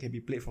cards that can be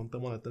played from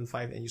turn 1 to turn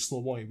 5, and you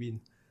snowball and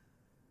win.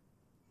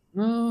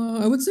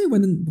 I would say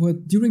when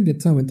during that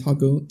time when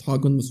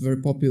Targon was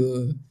very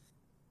popular,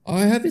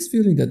 I have this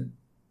feeling that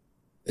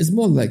it's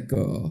more like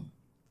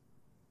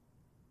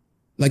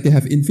they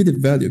have infinite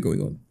value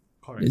going on.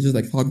 Correct. It's just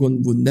like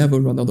Targon would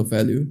never run out of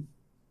value.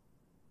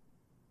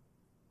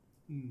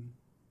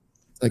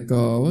 Like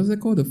what's it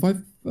called? The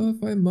 5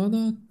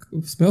 mana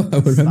spell? I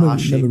remember.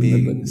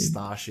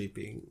 Star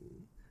shaping.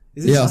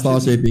 Star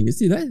shaping. You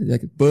see that?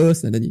 Like it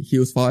bursts and then it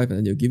heals 5 and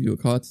then it'll give you a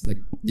card. It's like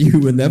you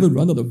will never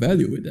run out of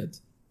value with that.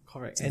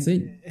 Correct.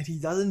 And he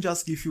doesn't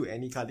just give you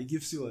any card, he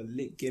gives you a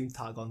late game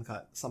Targon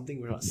card. Something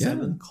with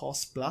 7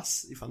 cost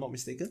plus, if I'm not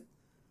mistaken.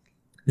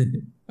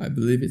 I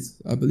believe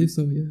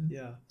so, yeah.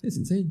 Yeah. It's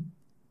insane.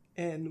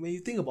 And when you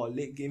think about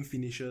late game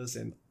finishers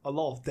and a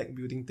lot of deck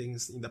building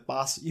things in the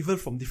past, even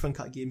from different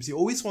card games, you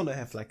always want to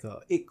have like a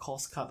 8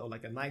 cost card or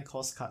like a 9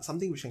 cost card,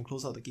 something which can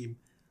close out the game.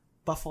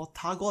 But for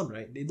Targon,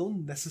 right, they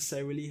don't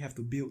necessarily have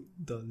to build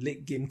the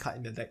late game card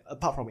in the deck,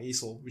 apart from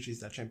Aso, which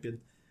is their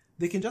champion.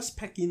 They can just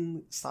pack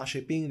in Star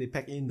Shaping, they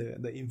pack in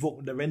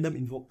the random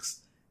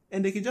invokes,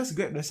 and they can just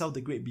grab themselves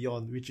the Great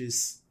Beyond, which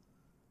is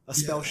a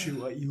spell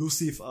shield, a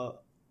elusive,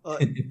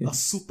 a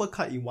super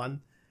card in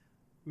one,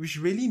 which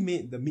really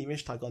made the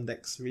mid-range Targon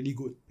decks really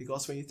good.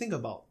 Because when you think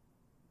about,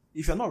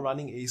 if you're not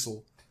running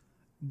Aso,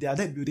 their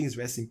deck building is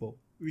very simple,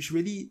 which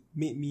really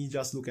made me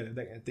just look at the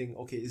deck and think,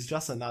 okay, it's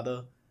just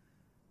another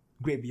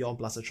Great Beyond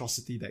plus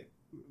Atrocity deck.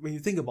 When you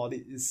think about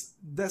it,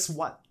 that's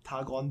what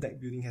Targon deck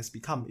building has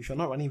become. If you're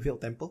not running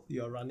Veiled Temple,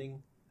 you're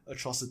running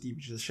Atrocity,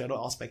 which is a Shadow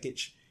Isles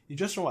package. You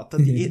just run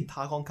 38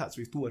 Targon cards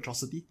with 2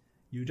 Atrocity.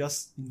 You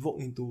just invoke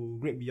into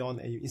Great Beyond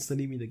and you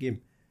instantly win the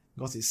game.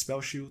 Because it's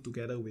Spell Shield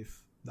together with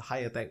the high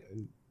attack,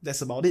 and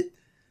that's about it.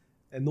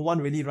 And no one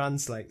really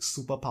runs like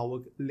super power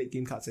late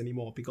game cards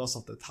anymore because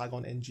of the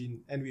Targon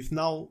engine. And with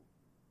now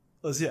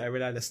Azir, I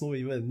realize there's no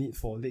even a need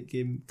for late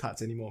game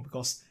cards anymore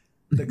because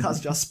the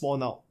cards just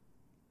spawn out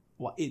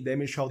 8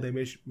 damage, 12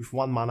 damage with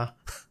 1 mana.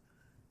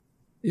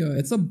 Yeah,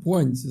 at some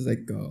point, it's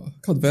like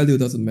card value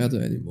doesn't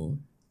matter anymore.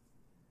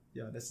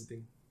 Yeah, that's the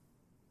thing.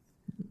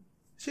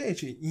 So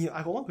actually,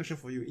 I got one question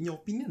for you. In your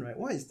opinion, right,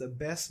 what is the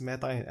best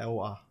meta in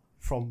LOR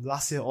from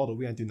last year all the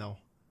way until now?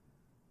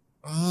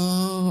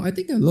 I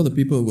think a lot of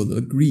people will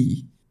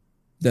agree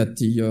that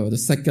the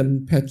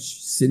second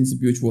patch since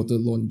Bilgewater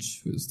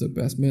launch was the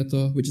best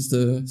meta, which is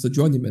the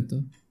Sejuani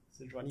meta.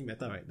 Sejuani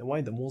meta, right? The one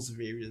with the most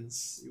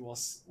variants. It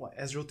was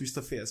Ezreal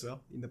Twisted Fate as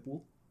well in the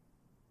pool.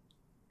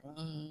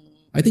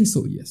 I think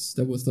so. Yes,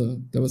 that was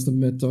the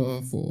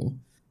meta for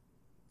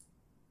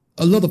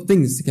a lot of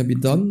things can be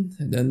done,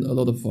 and then a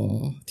lot of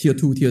tier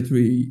 2, tier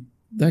 3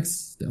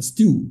 decks that are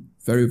still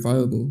very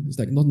viable. It's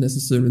like not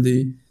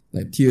necessarily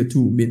like tier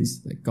 2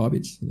 means like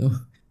garbage, you know.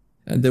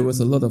 And there was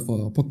a lot of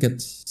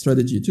pocket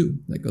strategy too,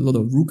 like a lot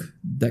of Rook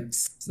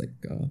decks. Like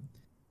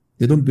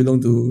they don't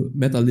belong to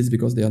meta lists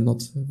because they are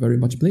not very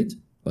much played,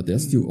 but they are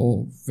still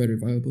all very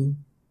viable.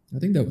 I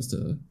think that was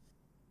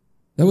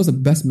the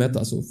best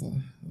meta so far,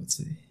 I would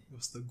say. It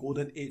was the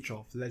golden age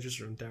of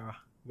Legends of Runeterra,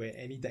 where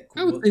any deck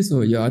could I would work. say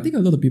so, yeah. I think a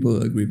lot of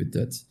people agree with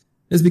that.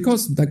 It's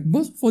because like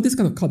most for this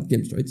kind of card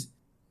games, right?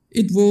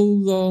 It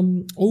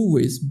will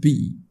always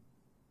be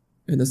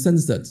in the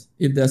sense that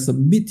if there's a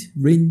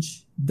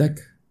mid-range deck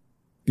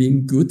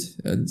being good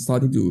and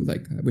starting to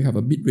like we have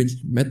a mid-range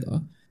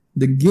meta,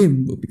 the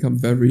game will become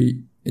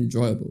very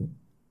enjoyable.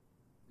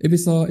 If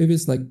it's an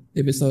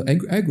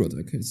aggro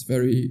deck, it's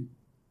very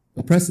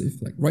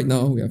oppressive. Like right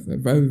now, we have a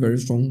very, very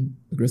strong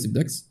aggressive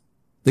decks.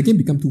 The game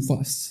become too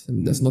fast,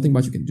 and there's nothing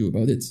much you can do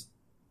about it.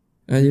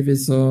 And if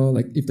it's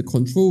if the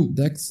control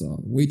decks are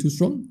way too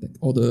strong, like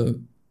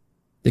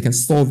they can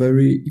store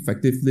very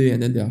effectively,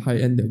 and then their high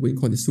end, their win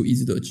con is so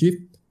easy to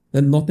achieve,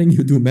 then nothing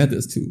you do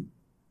matters too,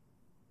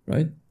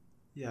 right?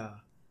 Yeah,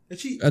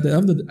 actually, at the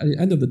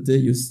end of the day,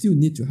 you still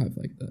need to have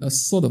like a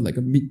sort of like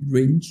a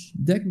mid-range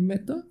deck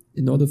meta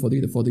in order for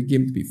the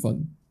game to be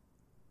fun.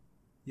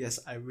 Yes,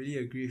 I really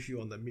agree with you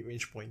on the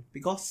mid-range point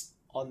because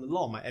on a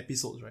lot of my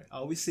episodes, right, I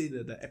always say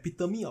that the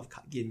epitome of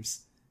card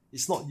games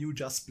It's not you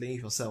just playing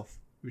yourself,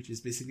 which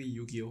is basically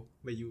Yu-Gi-Oh,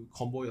 where you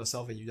combo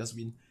yourself and you just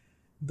win.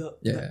 The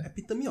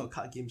epitome of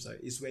card games, right,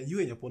 is when you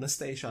and your opponent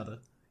stare each other.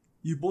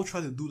 You both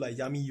try to do like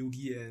Yami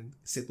Yugi and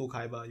Seto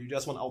Kaiba. You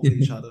just want to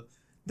outplay each other.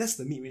 That's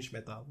the mid-range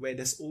meta, where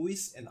there's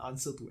always an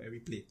answer to every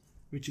play,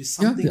 which is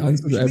something the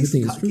answer which to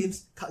everything makes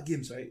is card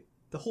games, right?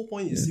 The whole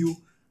point is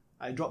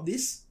I drop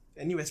this,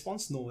 any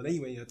response? No.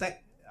 Then when you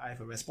attack, I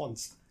have a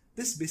response.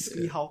 This is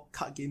basically how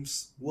card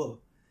games were.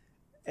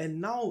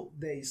 And now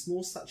there is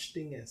no such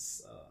thing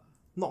as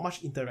not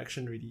much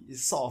interaction really.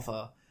 It's sort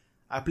of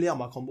I play out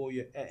my combo.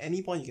 At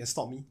any point you can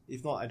stop me.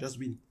 If not, I just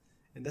win.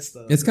 And that's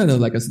the. It's kind of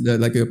like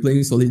you're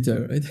playing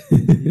solitaire, right?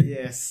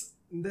 Yes,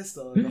 that's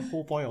the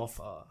whole point of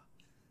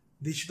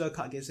digital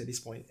card games at this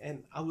point.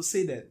 And I would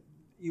say that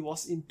it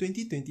was in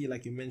 2020,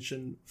 like you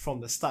mentioned, from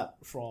the start,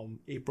 from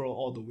April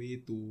all the way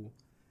to.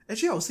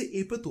 Actually, I would say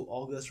April to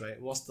August,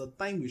 right, was the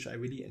time which I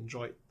really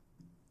enjoyed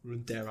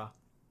Runeterra.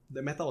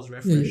 The meta was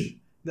very fresh. Yeah.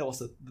 That was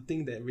the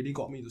thing that really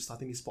got me into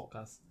starting this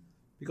podcast.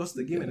 Because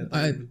the game at the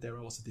time,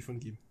 Runeterra, was a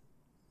different game.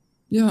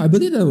 Yeah, I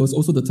believe that was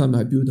also the time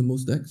I built the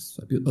most decks.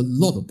 I built a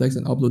lot of decks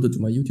and uploaded to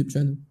my YouTube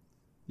channel.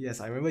 Yes,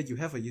 I remember you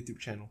have a YouTube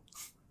channel.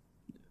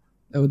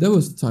 That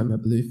was the time, I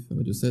believe,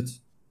 what you said.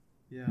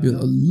 Yeah.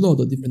 Built a lot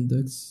of different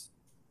decks.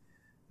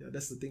 Yeah,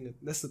 that's the thing.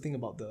 That's the thing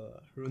about the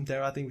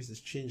Runeterra thing which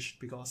has changed,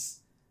 because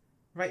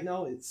right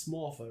now it's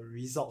more of a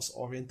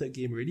results-oriented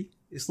game really.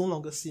 It's no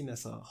longer seen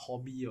as a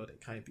hobby or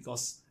that kind,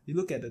 because you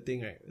look at the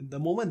thing, right? The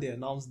moment they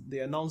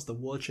announced the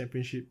World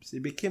Championships,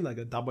 it became like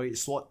a double-edged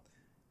sword.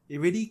 It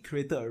really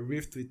created a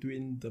rift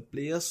between the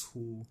players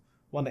who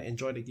want to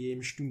enjoy the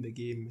game, stream the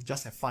game,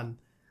 just have fun,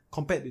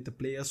 compared with the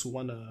players who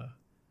want to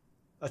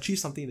achieve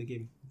something in the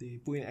game. They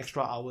put in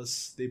extra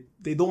hours.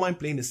 They don't mind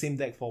playing the same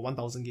deck for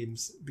 1,000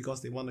 games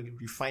because they want to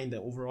refine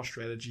their overall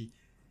strategy.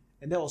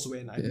 And that was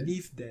when I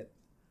believe that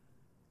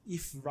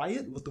if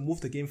Riot were to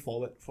move the game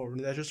forward for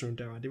Legends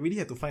Runeterra, they really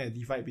had to find a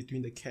divide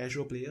between the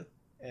casual player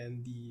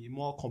and the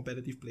more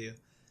competitive player.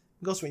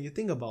 Because when you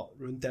think about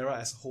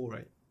Runeterra as a whole,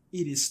 right,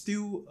 it is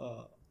still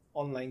a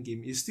online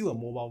game. It's still a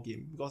mobile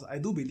game, because I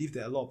do believe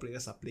that a lot of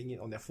players are playing it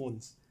on their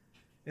phones.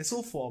 And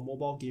so for a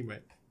mobile game,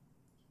 right,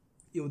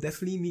 it will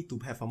definitely need to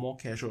have a more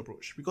casual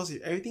approach, because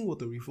if everything were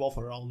to revolve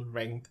around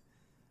ranked,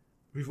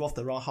 revolved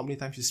around how many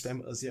times you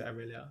spam Azir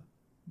Irelia,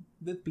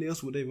 then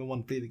players wouldn't even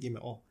want to play the game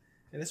at all.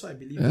 And that's why I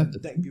believe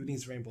that deck building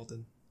is very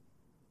important.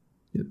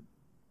 Yep.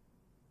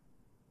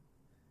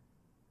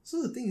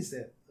 So the thing is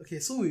that, okay,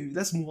 so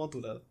let's move on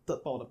to the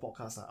third part of the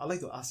podcast. I'd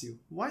like to ask you,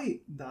 why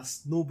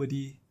does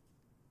nobody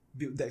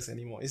build decks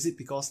anymore? Is it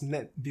because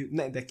net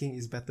decking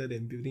is better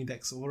than building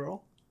decks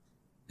overall?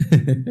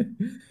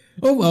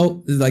 Oh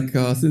well, like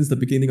since the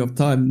beginning of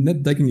time,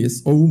 net decking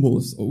is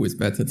almost always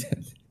better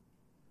than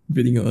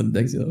building your own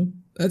decks. You know,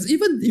 that's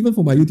even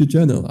for my YouTube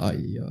channel.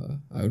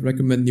 I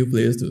recommend new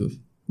players to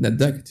net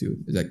deck too.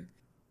 It's like,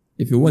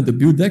 if you want to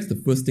build decks, the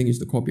first thing is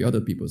to copy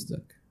other people's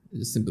deck.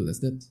 It's as simple as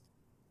that.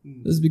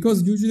 It's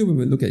because usually when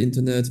we look at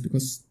internet,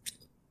 because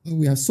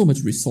we have so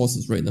much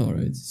resources right now,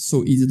 right? It's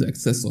so easy to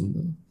access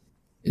on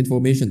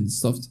information and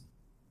stuff.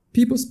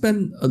 People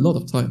spend a lot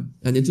of time,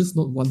 and it's just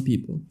not one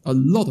people. A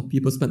lot of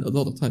people spend a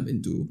lot of time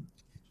into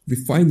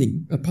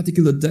refining a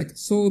particular deck.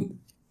 So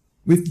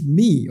with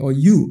me or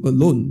you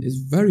alone, it's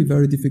very,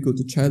 very difficult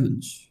to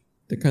challenge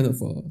the kind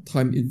of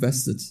time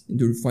invested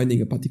into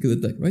refining a particular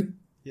deck, right?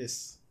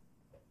 Yes.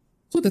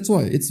 So that's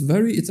why it's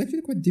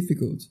actually quite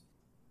difficult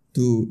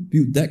to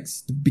build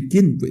decks to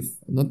begin with.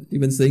 I'm not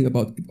even saying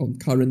about on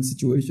current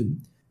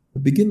situation. To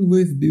begin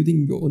with,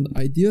 building your own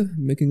idea,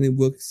 making it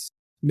work,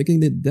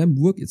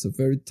 it's a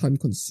very time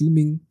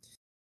consuming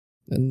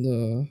and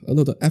a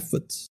lot of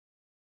effort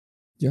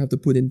you have to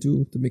put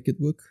into to make it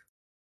work.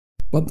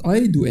 But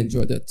I do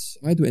enjoy that.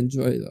 I do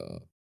enjoy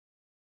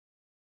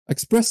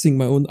expressing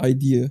my own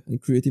idea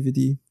and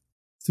creativity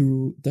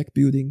through deck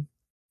building,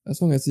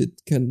 as long as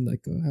it can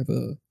have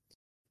a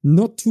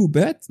not too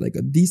bad, like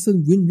a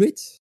decent win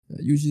rate.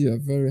 Usually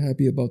I'm very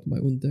happy about my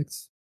own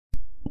decks.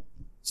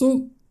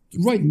 So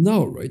right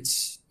now, right,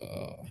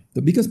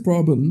 the biggest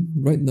problem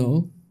right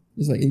now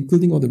is like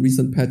including all the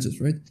recent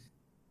patches, right?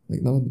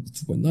 Like now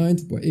 2.9,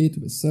 2.8,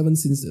 2.7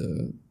 since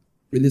the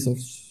release of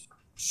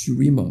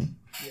Shurima.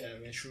 Yeah,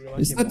 when Shurima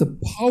it's came that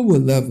out.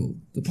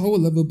 the power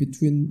level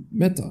between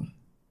meta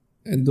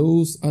and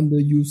those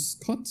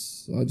underused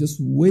cards are just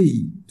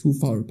way too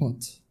far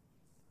apart.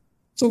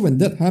 So when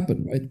that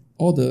happened, right,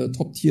 all the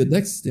top tier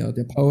decks, their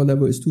power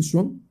level is too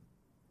strong.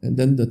 And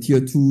then the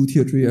tier 2,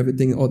 tier 3,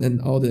 everything,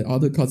 and all the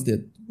other cards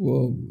that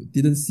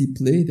didn't see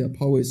play, their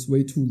power is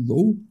way too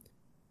low.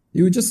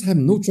 You just have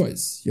no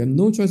choice. You have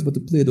no choice but to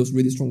play those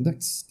really strong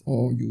decks.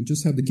 Or you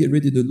just have to get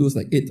ready to lose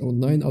like 8 or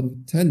 9 out of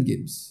 10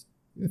 games.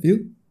 You feel?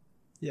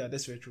 Yeah,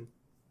 that's very true.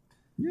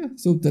 Yeah,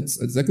 so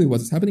that's exactly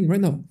what's happening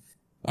right now.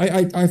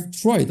 I've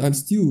tried. I'm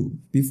still,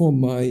 before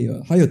my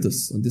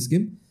hiatus on this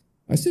game,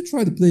 I still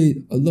try to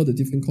play a lot of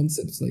different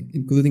concepts, like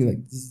including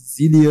like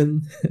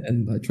Zillion,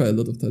 and I try a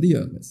lot of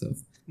Talia myself.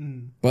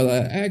 But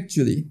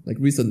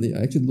recently,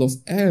 I actually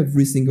lost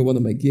every single one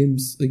of my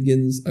games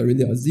against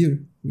Irelia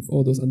Azir. with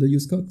all those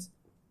underused cards.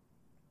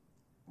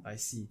 I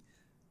see.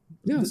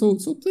 Yeah, so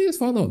players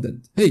found out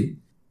that, hey,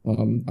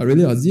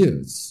 Aurelia Azir,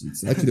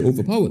 it's actually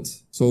overpowered.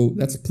 So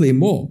let's play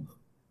more,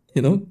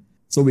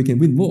 so we can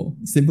win more.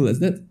 Simple as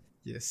that.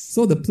 Yes.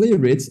 So the play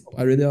rates of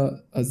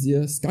Aurelia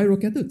Azir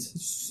skyrocketed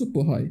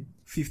super high.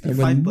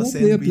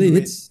 55% win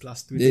rate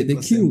plus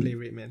 28% play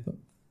rate, man.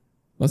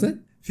 What's that?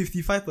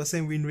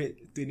 55% win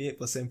rate,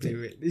 28% play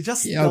rate. It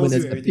just Yeah, tells when you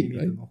there's everything epic, you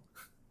need right? to know.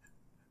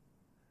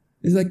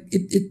 It's like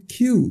it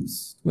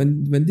kills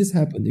when this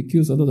happens. It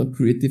kills a lot of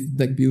creative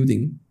deck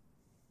building.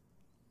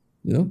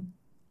 Yeah.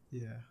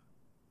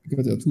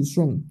 Because they're too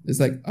strong. It's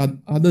like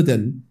other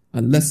than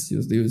unless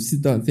you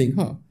sit down and think,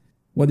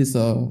 what is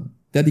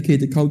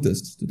dedicated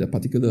counters to that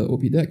particular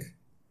OP deck?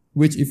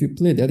 Which if you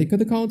play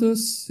dedicated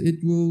counters,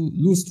 it will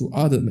lose to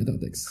other meta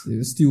decks. There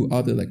are still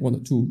other like one or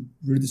two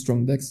really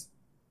strong decks.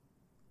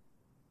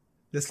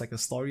 That's like a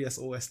story as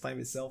old as time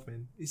itself,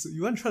 man.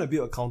 You want to try to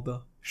build a counter,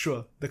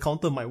 sure, the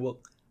counter might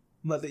work.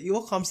 But it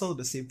all comes down to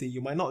the same thing.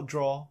 You might not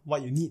draw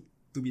what you need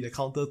to be the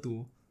counter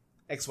to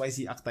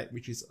XYZ archetype,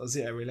 which is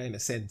Azir Aurelia in a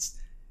sense.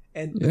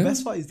 And the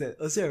best part is that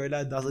Azir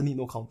Aurelia doesn't need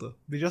no counter.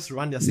 They just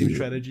run their same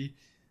strategy.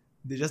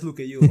 They just look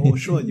at you, oh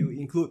sure, you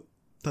include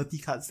 30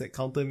 cards that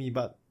counter me,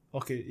 but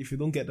okay, if you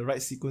don't get the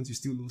right sequence, you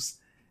still lose.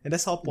 And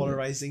that's how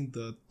polarizing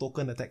the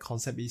token attack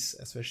concept is,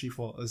 especially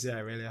for Azir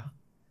Aurelia.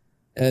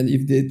 And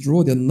if they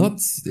draw their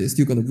nuts, they're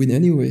still gonna win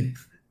anyway.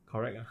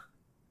 Correct.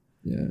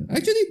 Yeah,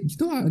 actually,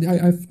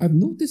 I've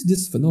noticed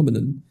this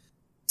phenomenon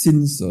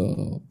since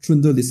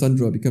Trundle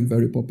Lissandra became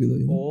very popular.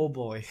 Oh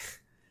boy.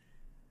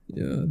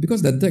 Yeah,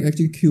 because that deck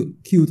actually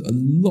killed a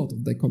lot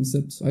of deck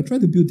concepts. I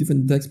tried to build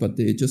different decks, but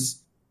they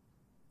just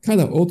kind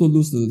of auto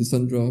lose the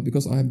Lissandra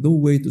because I have no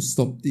way to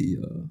stop the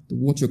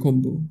Watcher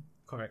combo.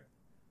 Correct.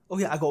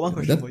 Okay, I got one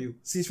question for you.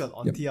 Since we're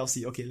on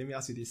TLC, okay, let me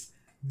ask you this.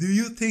 Do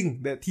you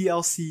think that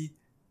TLC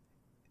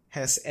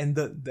has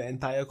ended the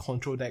entire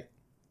control deck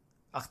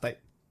archetype?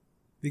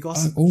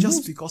 Because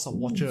just because of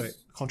Watcher, right,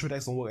 control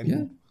decks don't work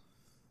anymore.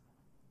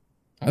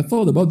 Yeah. I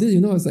thought about this,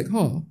 I was like,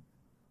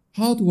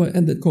 how do I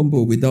end that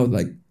combo without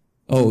like,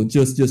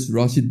 just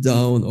rush it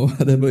down or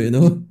whatever, I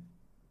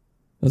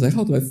was like,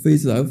 how do I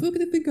face it? I was going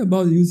to think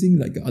about using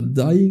like a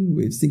dying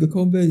with single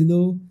combat,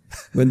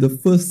 when the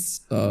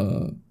first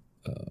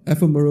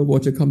ephemeral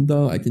Watcher come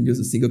down, I can use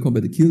a single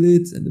combat to kill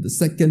it, and then the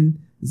second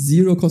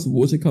 0 cost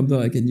Watcher come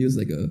down, I can use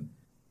like a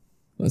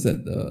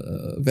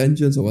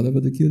vengeance or whatever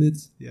to kill it.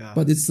 Yeah.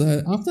 But it's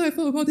after I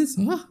thought about this,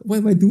 why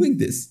am I doing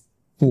this?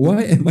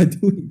 Why am I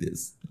doing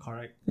this?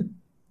 Correct.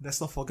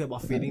 Let's not forget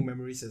about fading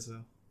memories as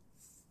well.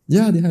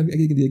 Yeah, they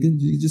can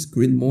just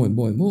create more and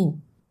more and more.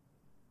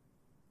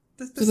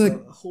 That's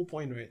the whole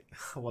point, right?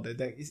 About the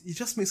deck. It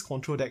just makes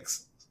control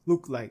decks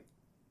look like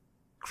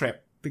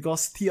crap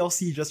because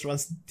TLC just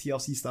runs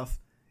TLC stuff.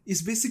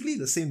 It's basically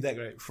the same deck,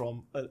 right?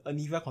 From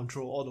Anivia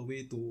Control all the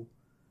way to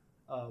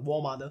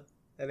War Mother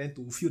and then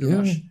to Feel the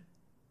Rush.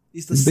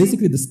 It's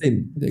basically the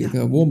same. Like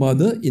War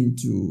Mother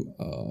into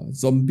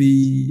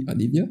Zombie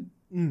Anivia.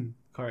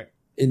 Correct.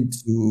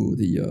 Into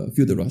the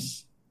Feel the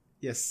Rush.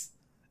 Yes.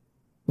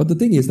 But the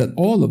thing is that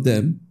all of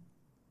them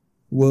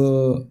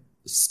were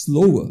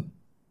slower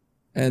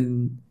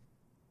and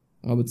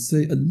I would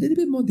say a little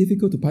bit more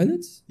difficult to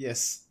pilot.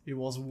 Yes, it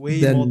was way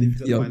more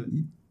difficult to pilot.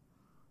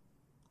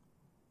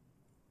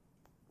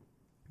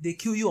 They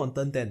kill you on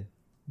turn 10.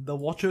 The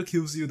Watcher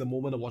kills you the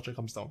moment the Watcher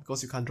comes down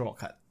because you can't draw a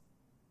card.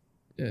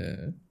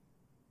 Yeah.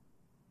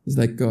 It's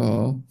like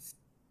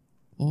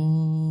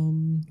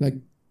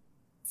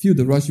Feel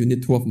the Rush, you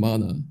need 12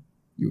 mana.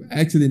 You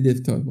actually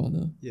need 12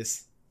 mana.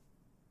 Yes.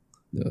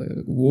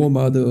 The War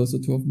Mother also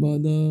 12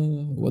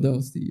 mana. What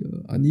else? The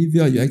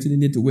Anivia, you actually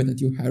need to wait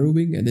until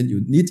Harrowing, and then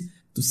you need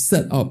to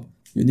set up.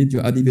 You need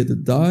your Anivia to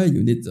die,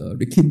 you need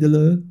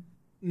Rekindler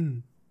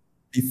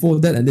before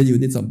that, and then you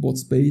need some board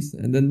space.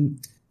 And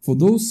then for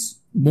those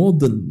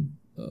modern,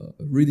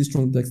 really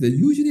strong decks, that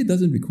usually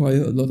doesn't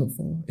require a lot of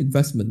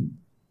investment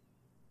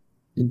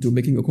into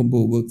making a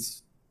combo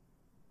works.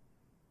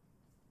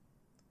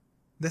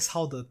 That's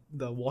how the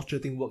Watcher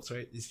thing works,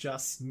 right? It's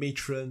just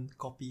Matron,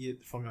 copy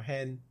it from your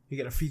hand, you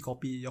get a free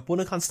copy. Your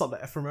opponent can't stop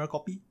the ephemeral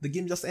copy, the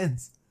game just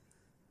ends.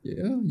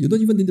 Yeah, you don't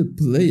even need to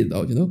play it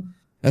out,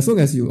 As long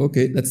as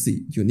let's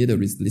see, you need a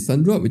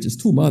Lissandra, which is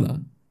 2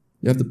 mana.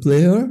 You have to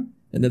play her,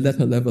 and then let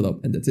her level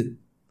up, and that's it.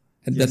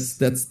 And that's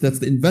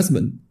the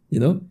investment,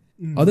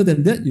 Other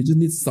than that, you just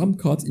need some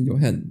cards in your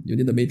hand. You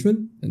need a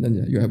Matron, and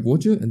then you have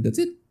Watcher, and that's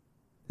it.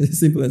 It's as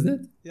simple as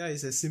that. Yeah,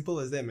 it's as simple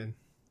as that, man.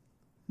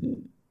 Yeah.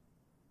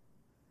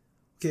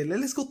 Okay,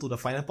 let's go to the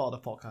final part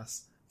of the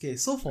podcast. Okay,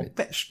 so for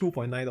patch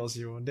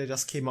 2.9.0, that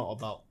just came out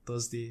about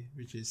Thursday,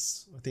 which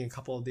is, I think, a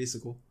couple of days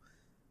ago.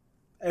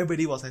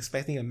 Everybody was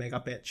expecting a mega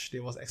patch.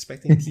 They was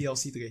expecting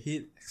TLC to get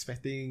hit,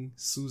 expecting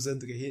Susan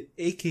to get hit,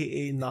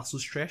 aka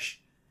Nasus Trash.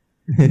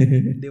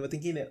 They were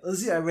thinking that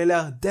Azir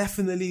Aurelia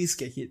definitely is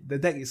get hit. The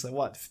deck is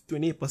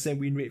 28%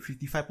 win rate,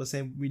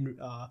 55% win,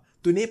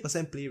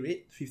 28% play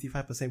rate,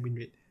 55% win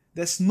rate.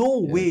 There's no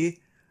way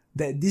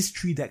that these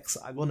 3 decks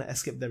are gonna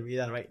escape the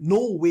radar, right?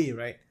 No way,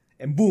 right?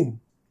 And boom,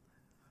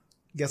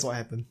 guess what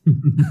happened?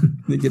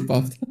 They get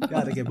buffed.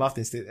 Yeah, they get buffed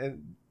instead.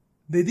 And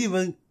they didn't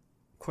even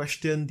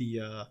question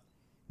the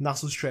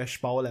Nasus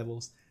trash power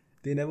levels.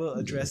 They never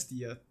addressed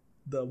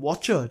the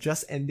Watcher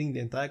just ending the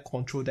entire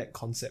control deck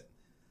concept.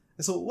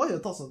 And so what are your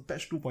thoughts on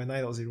patch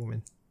 2.9.0,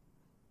 man?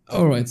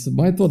 Alright, so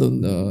my thought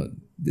on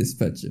this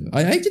patch.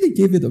 I actually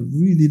gave it a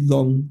really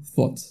long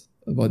thought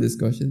about this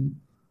question.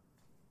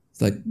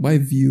 It's like my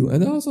view,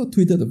 and I also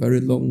tweeted a very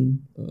long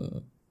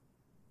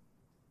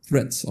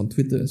threads on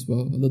Twitter as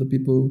well. A lot of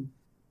people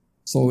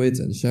saw it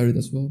and shared it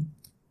as well.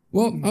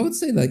 Well, I would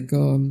say like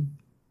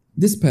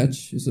this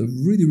patch is a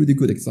really, really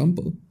good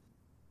example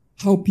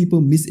how people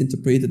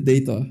misinterpreted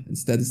data and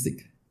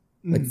statistic.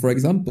 Like for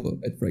example,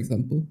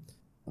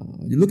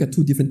 you look at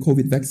two different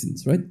COVID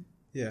vaccines, right?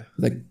 Yeah.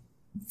 Like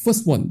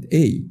first one,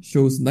 A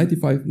shows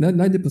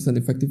 90%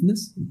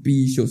 effectiveness,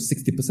 B shows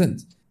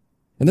 60%.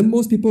 And then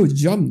most people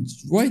jumped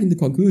right in the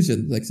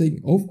conclusion, like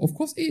saying, oh, of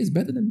course A is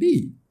better than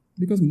B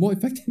because more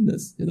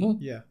effectiveness, you know?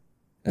 Yeah.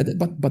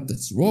 But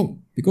that's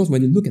wrong, because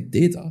when you look at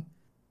data,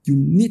 you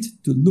need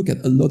to look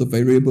at a lot of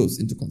variables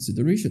into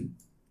consideration.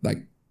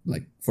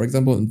 Like for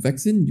example, in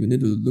vaccine, you need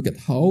to look at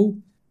how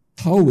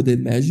were they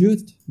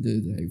measured,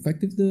 the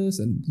effectiveness,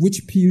 and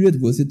which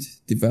period was it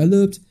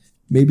developed,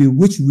 maybe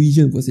which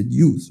region was it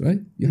used, right?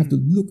 You have to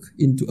look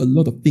into a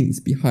lot of things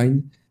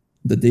behind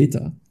the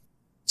data.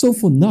 So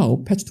for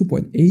now, patch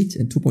 2.8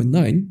 and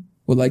 2.9,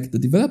 well, like the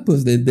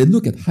developers, they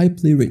look at high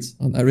play rates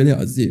on Aurelia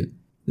Azir.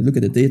 They look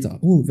at the data.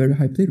 Oh, very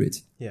high play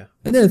rate. Yeah.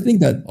 And then I think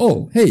that,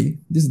 oh, hey,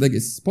 this deck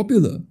is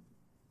popular.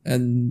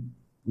 And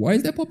why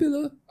is that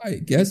popular? I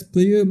guess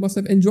player must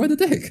have enjoyed the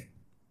deck.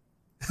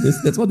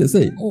 That's what they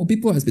say. Oh,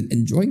 people has been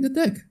enjoying the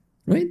deck,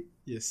 right?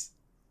 Yes.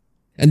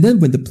 And then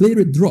when the play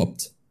rate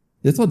dropped,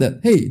 they thought that,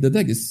 hey, the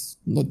deck is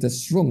not that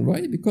strong,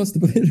 right? Because the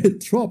play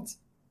rate dropped.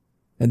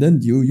 And then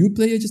you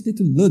player just need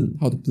to learn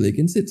how to play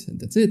against it, and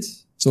that's it.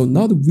 So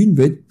now the win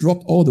rate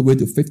dropped all the way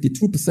to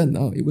 52%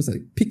 now. It was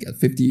like peak at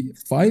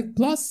 55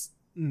 plus.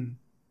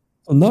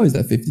 So now it's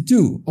at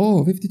 52.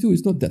 Oh, 52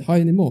 is not that high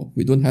anymore.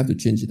 We don't have to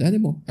change it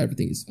anymore.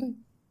 Everything is fine.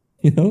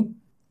 You know?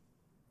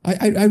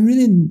 I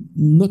really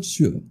not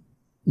sure.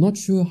 Not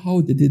sure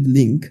how they did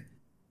link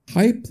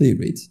high play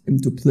rates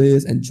into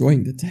players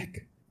enjoying the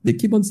deck. They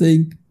keep on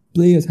saying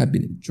players have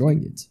been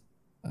enjoying it.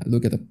 I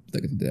look at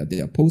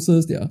their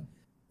posters, their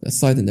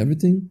site and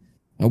everything.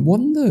 I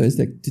wonder, is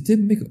like, did they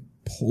make a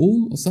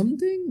poll or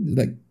something?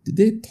 Like, did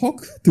they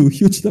talk to a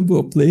huge number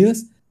of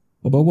players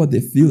about what they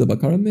feel about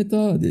current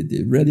meta?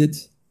 They read it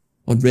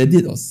on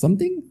Reddit or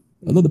something?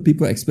 A lot of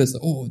people expressed,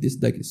 oh, this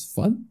deck is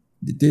fun.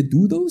 Did they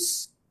do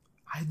those?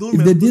 I don't If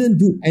remember. they didn't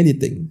do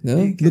anything, you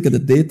know, look at the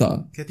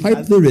data, Katie,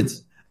 high play rate.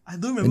 I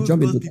don't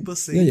remember people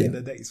saying Yeah. that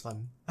the deck is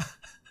fun.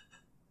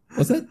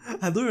 What's that?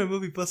 I don't remember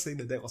people saying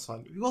the deck was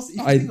fun. Because if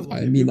you I think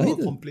about it, mean, people either.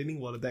 were complaining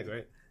about the deck,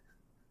 right?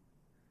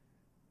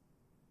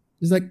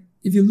 It's like,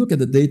 if you look at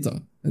the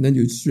data and then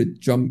you straight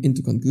jump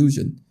into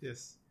conclusion,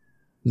 Yes.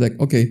 it's like,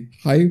 okay,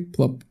 high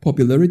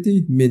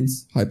popularity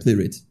means high play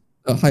rate.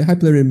 High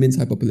play rate means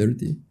high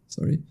popularity.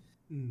 Sorry.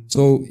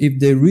 So if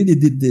they really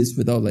did this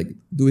without like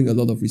doing a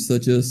lot of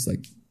researchers,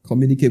 like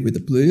communicate with the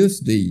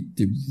players, they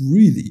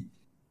really,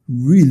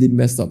 really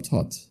messed up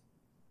hard.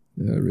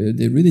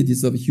 They really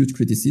deserve a huge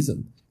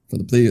criticism from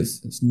the players.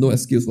 There's no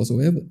excuse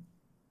whatsoever.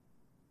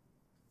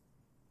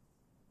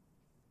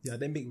 Yeah,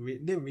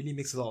 that really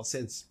makes a lot of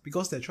sense.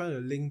 Because they're trying to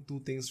link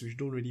two things which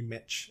don't really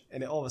match.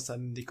 And then all of a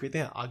sudden, they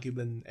created an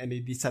argument and they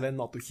decided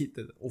not to hit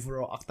the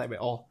overall archetype at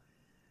all.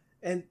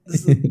 And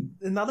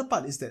another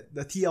part is that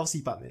the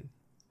TLC part, man.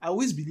 I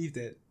always believe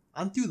that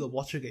until the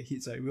Watcher get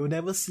hits, right, we'll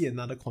never see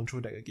another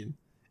control deck again.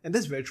 And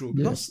that's very true.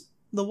 Because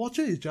the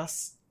Watcher is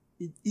just...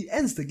 It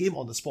ends the game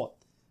on the spot.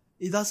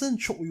 It doesn't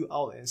choke you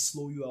out and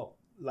slow you out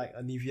like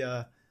a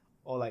Nivea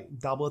or like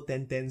double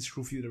 10-10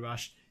 screw you the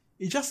rush.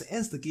 It just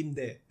ends the game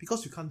there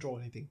because you can't draw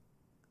anything.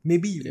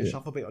 Maybe you can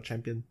shuffle back your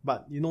champion,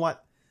 but you know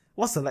what?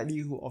 What's the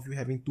likelihood of you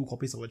having two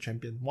copies of a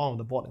champion, one on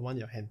the board and one in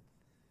your hand?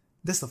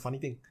 That's the funny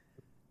thing.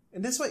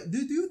 And that's why, do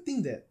you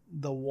think that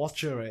the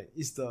Watcher, right,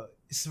 is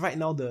right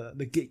now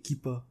the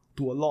gatekeeper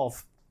to a lot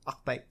of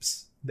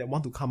archetypes that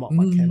want to come out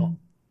but cannot?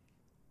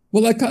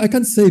 Well, I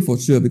can't say for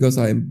sure because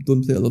I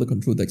don't play a lot of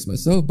control decks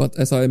myself, but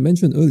as I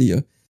mentioned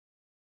earlier,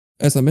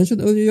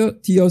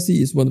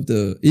 TLC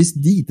is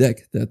the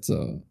deck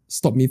that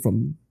stopped me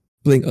from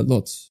playing a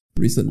lot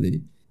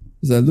recently.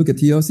 As I look at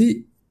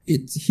TLC,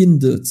 it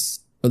hinders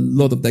a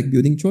lot of deck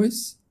building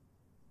choice.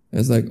 And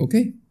it's like,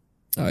 okay,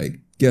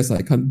 I guess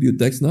I can't build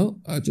decks now.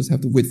 I just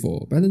have to wait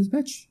for a balance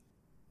patch.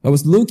 I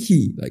was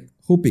low-key, like,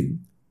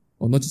 hoping,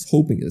 or not just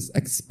hoping, it's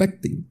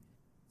expecting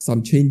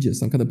some changes,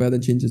 some kind of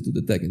balance changes to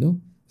the deck, you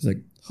know? It's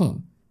like,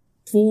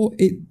 4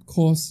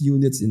 8-cost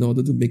units in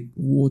order to make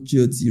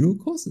Watcher 0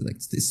 cost? Like,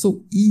 it's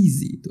so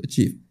easy to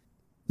achieve.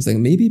 It's like,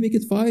 maybe make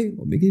it 5,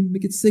 or maybe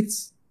make it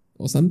 6,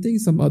 or something,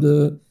 some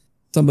other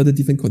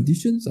different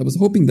conditions. I was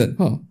hoping that,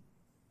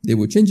 they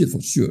will change it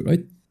for sure,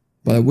 right?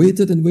 But I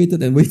waited and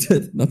waited and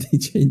waited. Nothing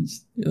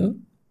changed, you know?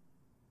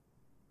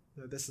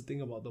 that's the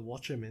thing about the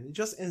Watcher, man. It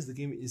just ends the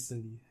game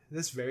instantly.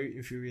 That's very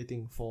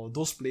infuriating for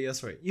those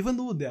players, right? Even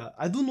though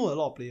I do know a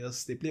lot of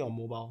players, they play on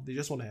mobile, they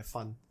just want to have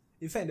fun.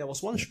 In fact, there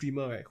was one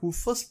streamer, right, who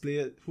just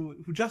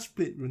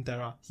played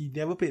Runeterra. He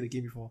never played the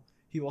game before.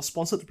 He was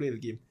sponsored to play the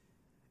game.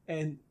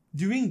 And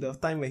during the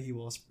time when he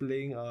was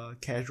playing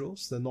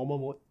casuals, the normal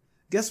mode,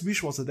 guess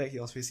which was the deck he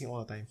was facing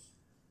all the time?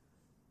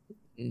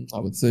 I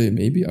would say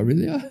maybe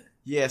Aurelia.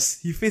 Yes,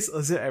 he faced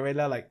Azir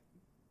Aurelia like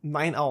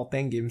 9 out of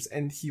 10 games,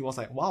 and he was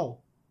like, wow.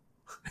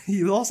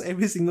 He lost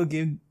every single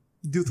game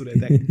due to that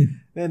deck.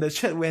 Then the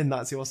chat went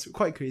nuts. It was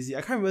quite crazy.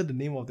 I can't remember the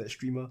name of that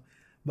streamer.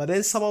 But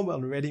then someone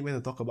on Reddit went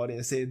to talk about it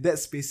and said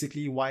that's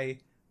basically why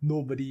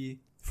nobody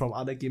from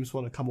other games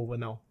want to come over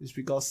now. It's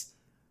because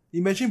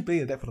imagine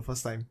playing the deck for the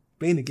first time,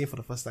 playing the game for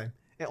the first time,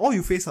 and all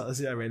you face are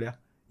Azir Aurelia.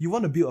 You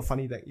want to build a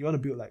funny deck. You want to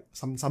build like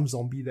some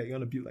zombie deck. You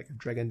want to build like a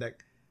dragon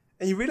deck.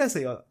 And you realize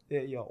that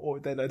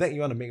the deck you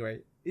want to make,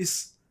 right,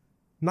 is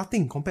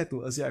nothing compared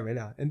to Azir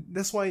Aurelia. And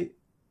that's why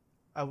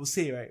I would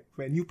say, right,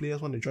 when new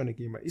players want to join the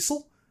game, right,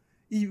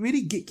 it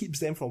really gatekeeps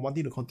them from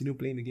wanting to continue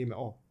playing the game at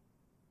all.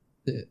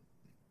 Yeah.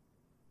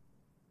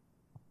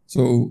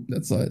 So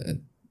that's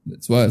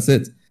why I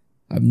said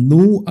I have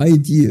no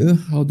idea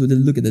how do they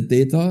look at the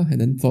data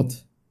and then thought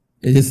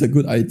it is a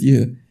good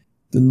idea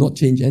to not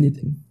change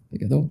anything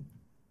like at all.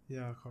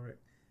 Yeah, correct.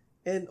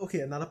 And okay,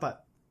 another part.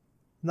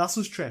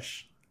 Nasu's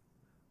Trash.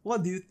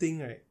 What do you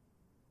think, right?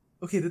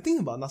 Okay, the thing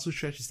about Nasu's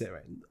Trash is that,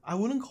 right, I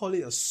wouldn't call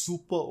it a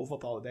super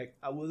overpowered deck.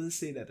 I wouldn't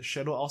say that the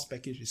Shadow Isles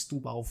package is too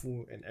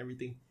powerful and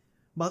everything.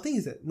 But the thing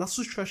is that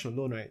Nasu's Trash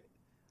alone, right,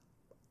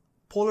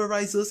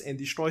 polarizes and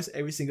destroys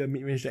every single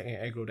mid-range deck and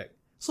aggro deck.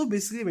 So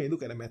basically, when you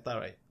look at the meta,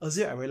 right,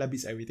 Azir Aurelia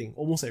beats everything,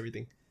 almost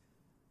everything.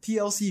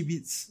 TLC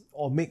beats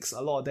or makes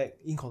a lot of deck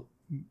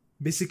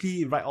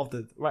basically right off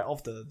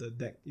the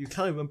deck. You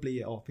can't even play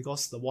it at all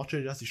because the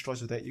Watcher just destroys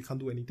the deck. You can't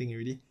do anything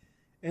already.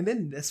 And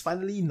then there's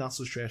finally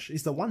Nasu's Trash.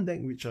 It's the one deck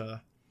which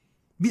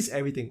beats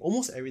everything,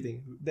 almost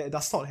everything, that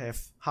does not have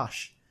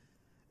Hush.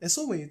 And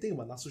so when you think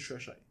about Nasu's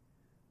Trash, right,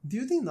 do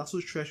you think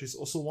Nasu's Trash is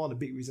also one of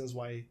the big reasons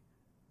why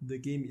the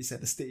game is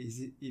at the state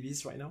it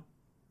is right now?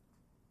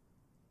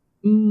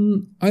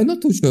 I'm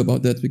not too sure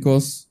about that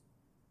because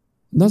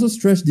Nasu's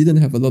Trash didn't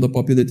have a lot of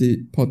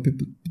popularity,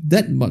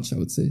 that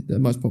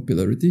much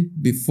popularity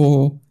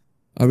before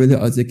Aurelia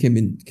Azir came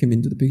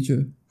into the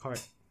picture.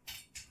 Correct.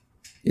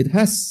 It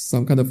has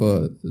some kind of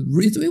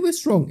it was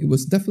strong. It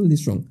was definitely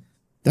strong.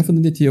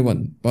 Definitely tier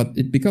 1. But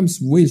it becomes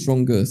way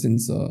stronger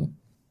since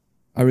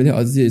Aurelia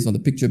Azir is on the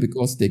picture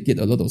because they get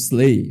a lot of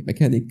slay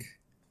mechanic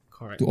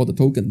Correct. To all the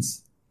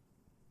tokens.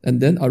 And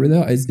then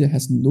Aurelia Azir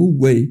has no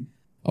way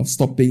of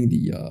stopping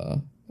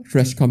the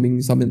Trash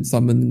coming, summon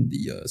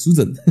the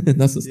Susan.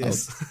 Nasu's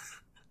Yes. house.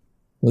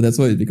 So that's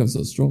why it becomes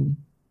so strong.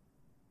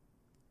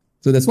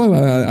 So that's why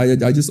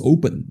I just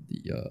opened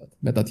the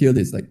meta tier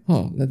list. Like,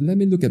 let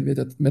me look at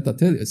meta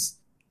tier list.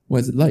 What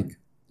is it like?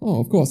 Oh,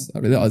 of course,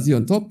 Aurelia Azir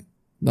on top,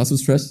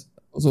 Nasu's Trash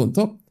also on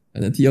top,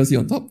 and then TLC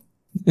on top.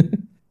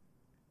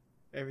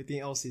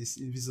 Everything else is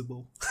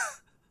invisible.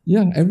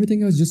 Yeah,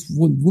 everything else just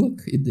won't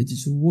work. It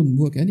just won't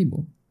work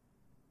anymore.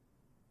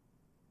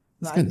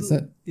 It's kind of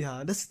sad.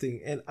 Yeah, that's the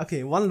thing. And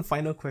okay, one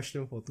final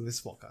question for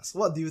today's podcast.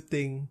 What do you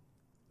think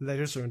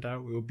Legends of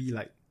Runeterra will be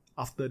like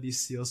after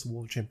this year's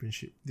World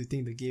Championship? Do you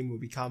think the game will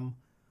become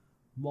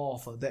more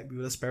of a deck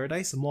builder's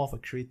paradise, more of a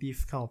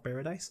creative kind of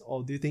paradise,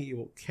 or do you think it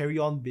will carry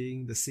on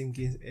being the same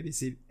game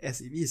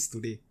as it is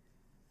today?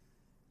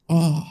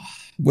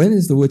 When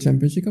is the World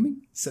Championship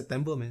coming?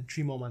 September, man.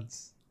 3 more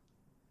months.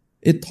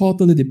 It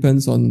totally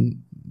depends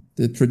on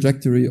the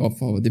trajectory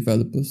of our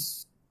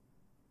developers.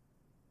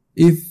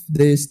 If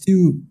they're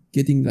still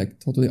getting like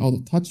totally out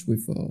of touch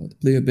with the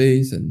player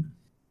base and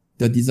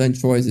the design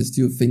choice, they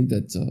still think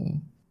that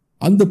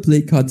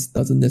underplay cards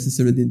doesn't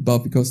necessarily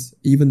buff because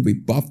even we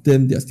buff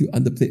them, they're still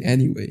underplay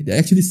anyway. They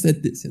actually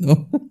said this, you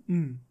know.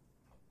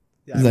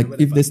 Yeah, it's like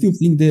if they still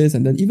think this,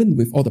 and then even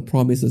with all the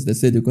promises, they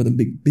say they're going to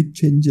make big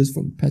changes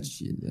from patch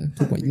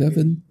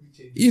 2.11.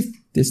 If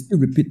they're still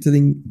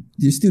repeating,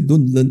 you still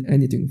don't learn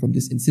anything from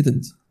this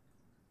incident.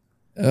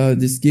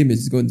 This game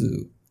is going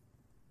to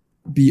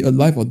be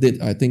alive or dead.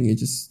 I think it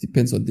just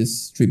depends on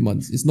this 3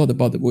 months. It's not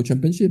about the World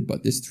Championship,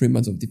 but this 3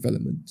 months of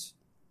development.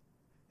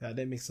 Yeah,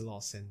 that makes a lot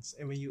of sense.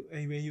 And when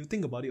you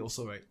think about it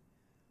also, right,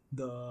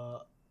 the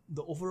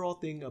overall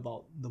thing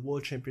about the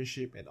World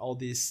Championship and all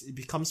this, it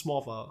becomes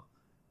more of a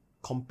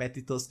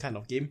competitors kind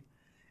of game.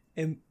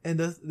 And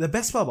the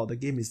best part about the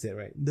game is that,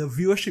 right, the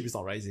viewership is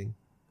not rising.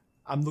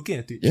 I'm looking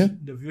at Twitch. Yeah.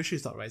 The viewership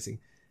is not rising.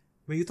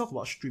 When you talk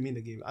about streaming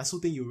the game, I also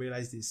think you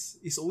realize this.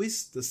 It's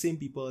always the same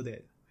people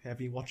that have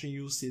been watching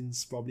you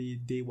since probably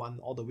day 1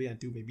 all the way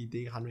until maybe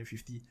day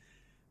 150.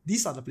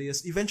 These are the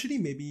players. Eventually,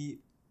 maybe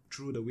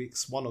through the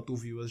weeks, 1 or 2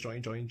 viewers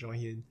join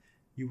in.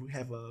 You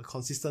have a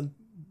consistent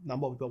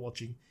number of people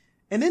watching.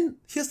 And then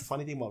here's the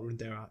funny thing about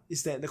Runeterra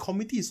is that the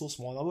community is so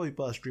small, number of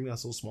people are streaming are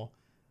so small,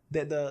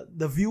 that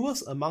the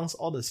viewers amongst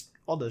all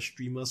the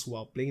streamers who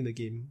are playing the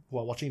game, who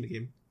are watching the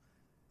game,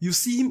 you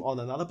see him on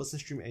another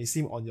person's stream and you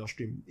see him on your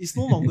stream. It's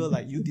no longer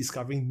like you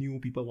discovering new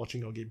people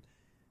watching your game.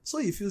 So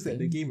he feels that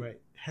the game, right,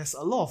 has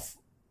a lot of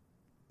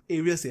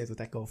areas they have to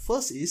tackle.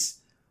 First is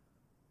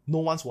no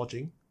one's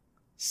watching.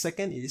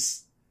 Second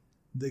is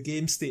the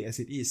game stay as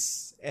it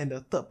is. And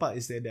the third part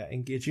is that they're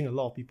engaging a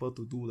lot of people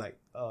to do like,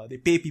 they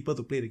pay people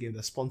to play the game,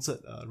 the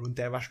sponsored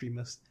Runeterra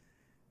streamers.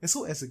 And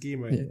so as a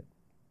game, right,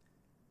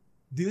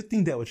 do you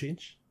think that will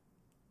change?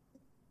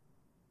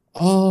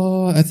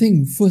 I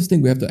think first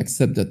thing we have to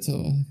accept that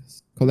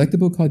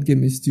collectible card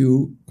game is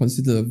still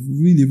considered a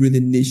really, really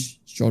niche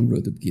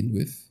genre to begin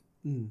with.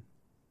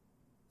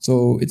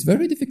 So it's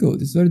very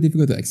difficult. It's very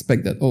difficult to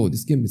expect that,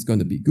 this game is going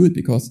to be good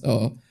because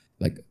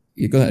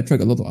you're going to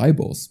attract a lot of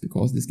eyeballs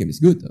because this game is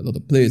good. A lot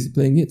of players are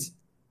playing it.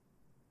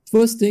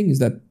 First thing is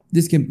that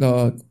this game,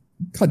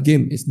 card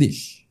game is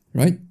niche,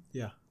 right?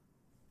 Yeah.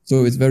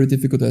 So it's very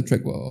difficult to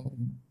attract a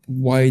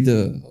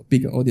wider,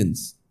 bigger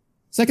audience.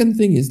 Second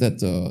thing is that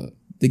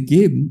the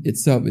game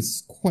itself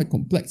is quite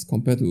complex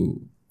compared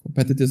to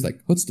competitors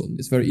like Hearthstone.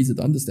 It's very easy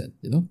to understand,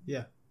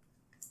 Yeah.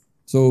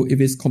 So if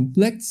it's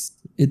complex,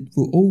 it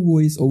will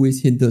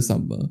always hinder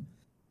some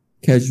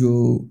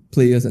casual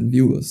players and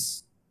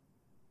viewers.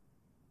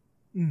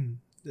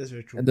 That's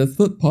very true. And the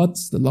third part,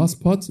 the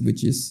last part,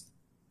 which is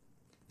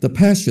the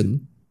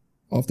passion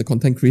of the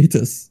content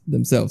creators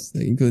themselves,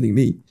 including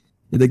me.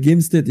 If the game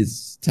state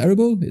is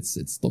terrible,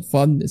 it's not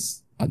fun,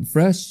 it's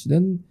unfresh,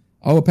 then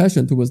our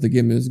passion towards the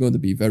game is going to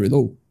be very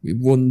low. We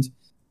won't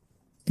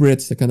spread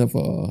the kind of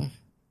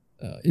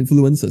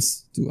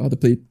influences to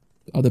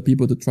other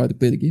people to try to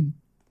play the game.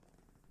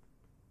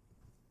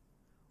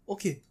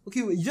 Okay,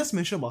 you just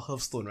mentioned about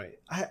Hearthstone, right?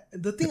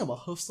 The thing about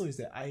Hearthstone is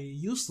that I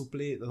used to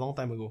play it a long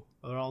time ago,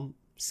 around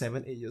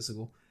 7-8 years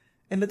ago.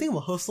 And the thing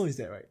about Hearthstone is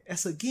that, right,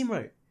 as a game,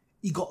 right,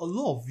 it got a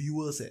lot of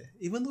viewers,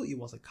 even though it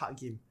was a card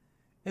game.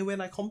 And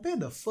when I compare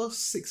the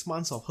first 6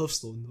 months of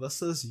Hearthstone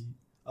versus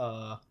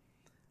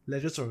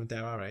Legends of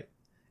Runeterra, right,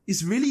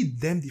 it's really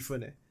damn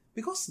different,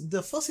 because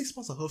the first 6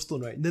 months of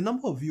Hearthstone, right, the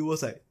number of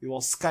viewers, it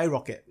was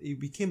skyrocket.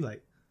 It became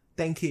like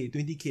 10k,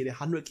 20k,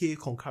 100k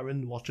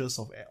concurrent watchers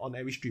on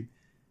every stream.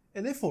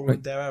 And then for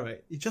Runeterra,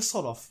 right, it just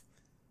sort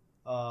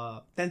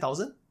of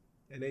 10,000,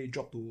 and then it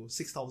dropped to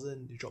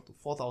 6,000, it dropped to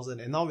 4,000,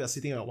 and now we are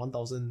sitting at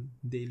 1,000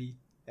 daily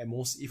at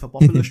most. If a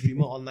popular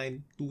streamer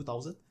online,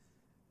 2,000.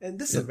 And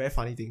this is a very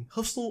funny thing.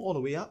 Hearthstone all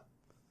the way up,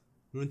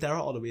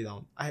 Runeterra all the way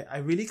down. I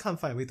really can't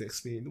find a way to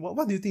explain it.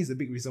 What do you think is the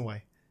big reason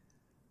why?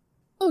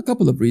 A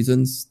couple of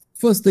reasons.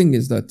 First thing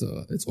is that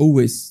it's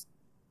always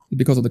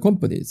because of the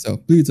company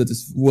itself. Blizzard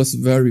was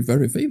very,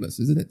 very famous,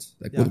 isn't it?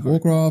 Like World of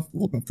Warcraft,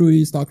 Warcraft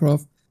 3,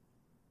 StarCraft.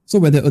 So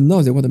when they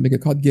announce they want to make a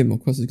card game,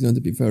 of course it's going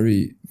to be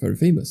very, very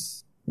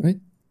famous, right?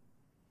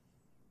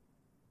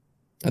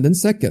 And then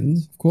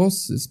second, of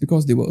course, it's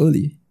because they were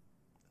early.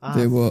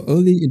 They were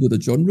early into the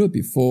genre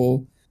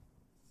before,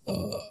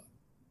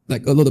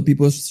 like a lot of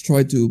people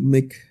try to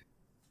make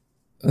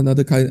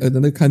another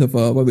kind of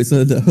what we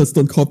say the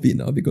Hearthstone copy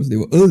now because they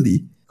were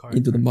early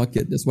into the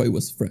market. That's why it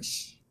was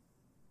fresh.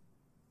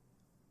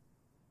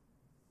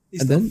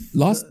 And then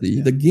lastly,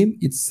 the game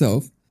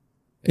itself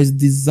is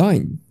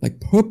designed, like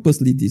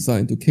purposely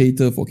designed to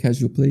cater for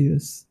casual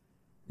players.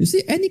 You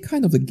see, any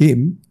kind of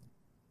games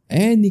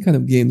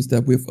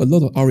that with a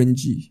lot of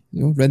RNG,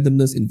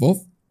 randomness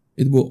involved,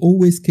 it will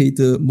always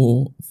cater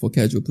more for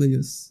casual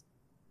players.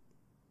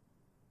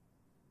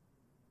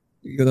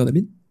 You get what I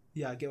mean?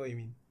 Yeah, I get what you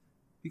mean.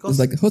 Because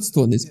it's like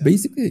Hearthstone is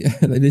basically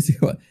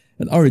what,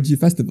 an RNG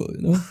festival,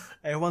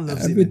 Everyone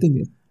loves everything.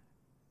 it.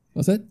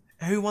 What's that?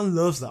 Everyone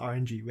loves the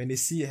RNG. When they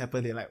see it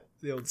happen,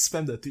 they'll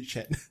spam the Twitch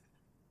chat.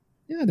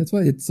 Yeah, that's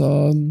why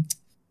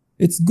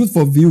it's good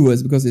for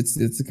viewers because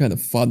it's kind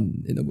of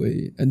fun in a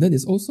way. And then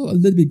it's also a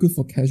little bit good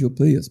for casual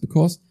players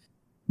because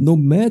no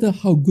matter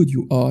how good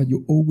you are,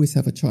 you always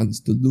have a chance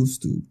to lose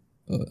to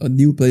a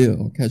new player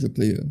or casual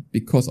player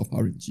because of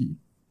RNG.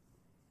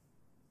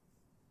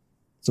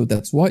 So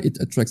that's why it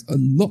attracts a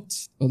lot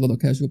of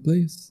casual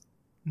players.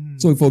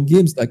 So for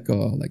games like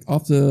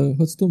after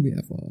Hearthstone, we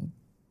have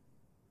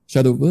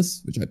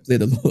Shadowverse, which I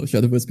played a lot of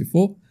Shadowverse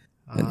before,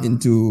 and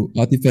into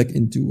Artifact,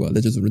 into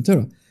Legends of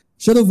Runeterra.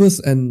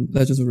 Shadowverse and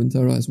Legends of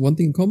Runeterra has one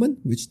thing in common,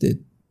 which they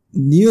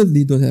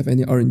nearly don't have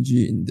any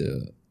RNG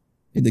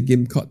in the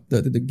game card,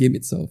 the game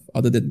itself,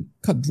 other than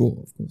card draw,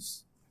 of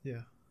course.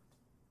 Yeah.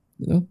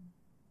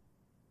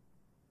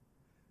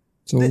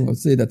 So I'd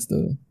say that's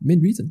the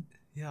main reason.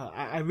 Yeah,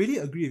 I really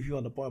agree with you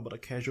on the point about the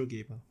casual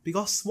gamer.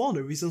 Because one of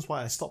the reasons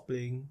why I stopped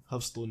playing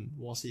Hearthstone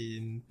was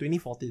in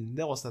 2014.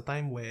 That was the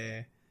time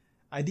where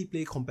I did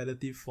play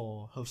competitive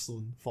for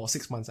Hearthstone for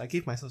 6 months. I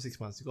gave myself 6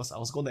 months because I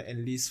was going to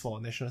enlist for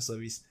national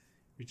service,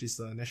 which is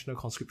the national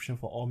conscription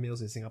for all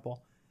males in Singapore.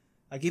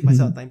 I gave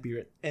myself a time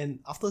period. And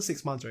after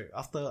 6 months, right,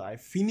 after I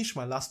finished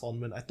my last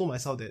tournament, I told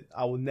myself that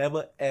I will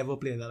never ever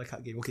play another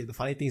card game. Okay, the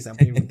funny thing is I'm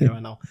playing Runeterra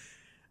now.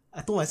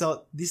 I told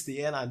myself, this is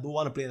the end, I don't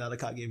want to play another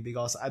card game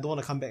because I don't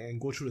want to come back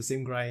and go through the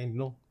same grind,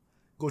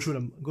 go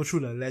through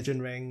the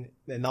legend rank,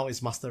 and now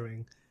it's master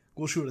rank,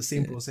 go through the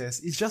same process.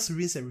 It's just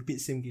rinse and repeat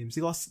same games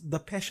because the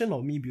passion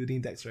of me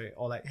building decks, right,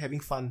 or like having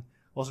fun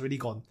was really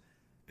gone.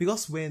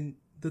 Because when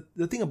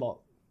the thing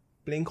about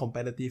playing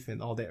competitive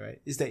and all that,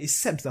 right, is that it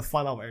saps the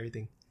fun out of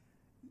everything.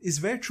 It's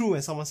very true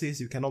when someone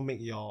says you cannot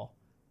make your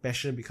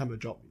passion become your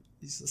job.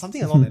 It's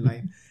something along that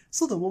line.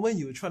 So the moment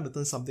you try to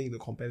turn something into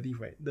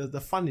competitive, right,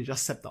 the fun is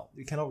just sapped out.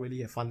 You cannot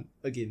really have fun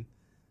again.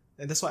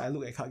 And that's why I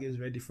look at card games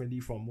very differently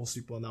from most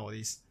people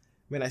nowadays.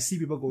 When I see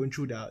people going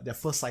through their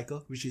first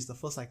cycle, which is the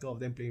first cycle of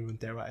them playing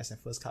Runeterra as their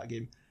first card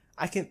game,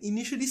 I can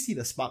initially see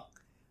the spark.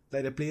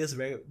 Like the players,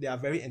 they are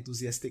very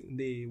enthusiastic.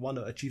 They want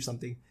to achieve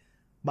something.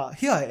 But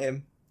here I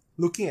am,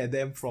 looking at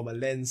them from a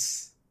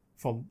lens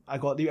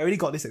they already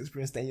got this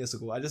experience 10 years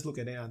ago. I just look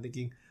at them and I'm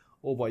thinking,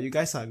 oh boy, you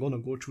guys are going to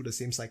go through the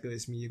same cycle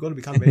as me. You're going to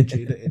become very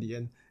jaded at the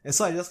end. And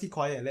so I just keep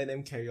quiet and let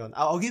them carry on.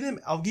 I'll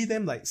give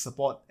them like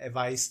support,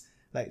 advice,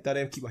 like tell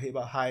them keep your head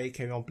up high,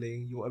 carry on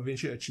playing. You'll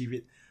eventually achieve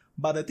it.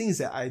 But the thing is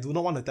that I do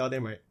not want to tell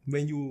them, right,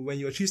 when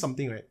you achieve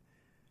something, right,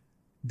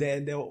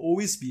 then there will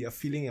always be a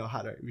feeling in your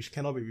heart, right, which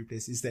cannot be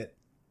replaced, is that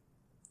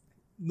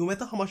no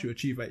matter how much you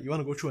achieve, right, you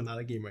want to go through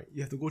another game, right,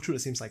 you have to go through the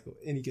same cycle,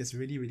 and it gets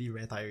really, really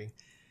very tiring.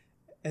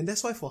 And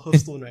that's why for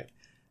Hearthstone, right,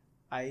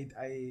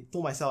 I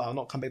told myself I'll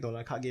not come back to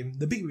another card game.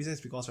 The big reason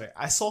is because, right,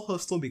 I saw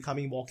Hearthstone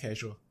becoming more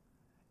casual.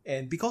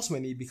 And because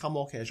when it become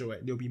more casual,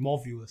 right, there'll be more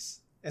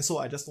viewers. And so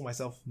I just told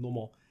myself, no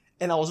more.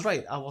 And I was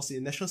right. I was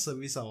in national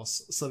service. I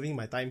was serving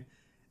my time.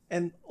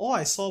 And all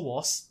I saw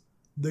was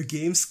the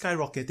game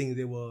skyrocketing.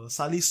 There were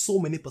suddenly so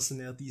many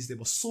personalities. There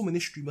were so many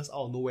streamers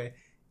out of nowhere.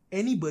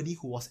 Anybody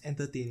who was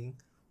entertaining,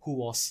 who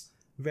was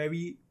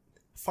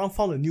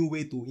found a new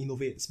way to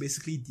innovate. It's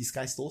basically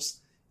disguise those.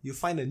 You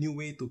find a new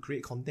way to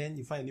create content,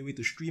 you find a new way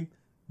to stream,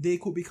 they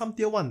could become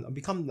tier 1 or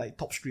become like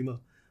top streamer.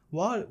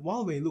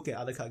 While when you look at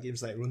other card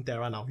games like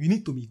Runeterra now, you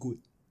need to be good.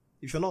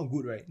 If you're not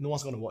good, right, no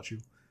one's going to watch you.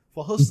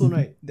 For Hearthstone,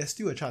 right, there's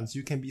still a chance.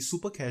 You can be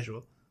super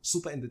casual,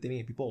 super entertaining,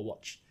 and people will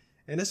watch.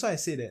 And that's why I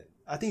say that,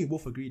 I think we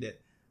both agree that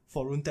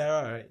for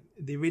Runeterra, right,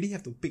 they really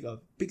have to pick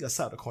a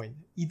side of the coin.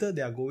 Either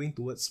they are going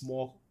towards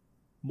more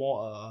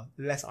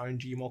less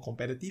RNG, more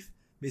competitive,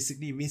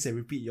 basically rinse and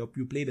repeat,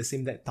 you play the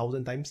same deck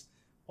 1,000 times,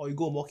 or you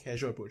go a more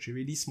casual approach. You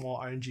really small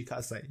RNG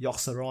cards like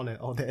Yoxaron and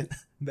all that,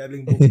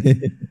 Babbling Brook.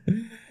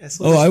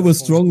 So I was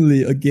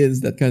strongly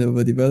against that kind of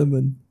a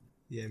development.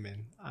 Yeah,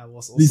 man. I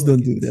was also Please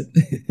don't do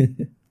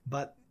that.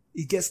 But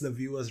it gets the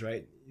viewers,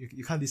 right?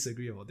 You can't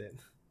disagree about that.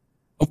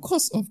 Of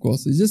course.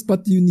 It's just,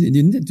 but you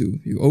need to.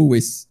 You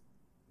always,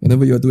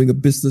 whenever you're doing a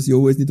business, you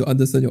always need to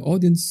understand your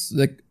audience.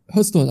 Like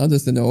Hearthstone,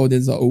 understand your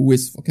audience are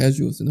always for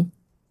casuals, you know?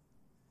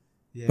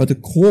 Yeah, but the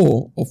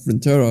core of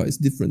Runeterra is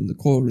different. The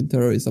core of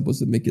Runeterra is supposed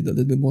to make it a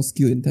little bit more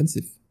skill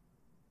intensive.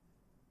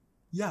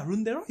 Yeah,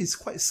 Runeterra is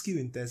quite skill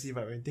intensive,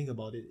 right, when you think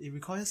about it. It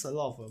requires a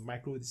lot of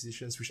micro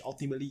decisions which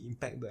ultimately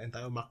impact the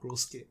entire macro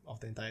scape of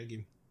the entire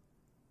game.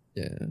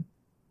 Yeah.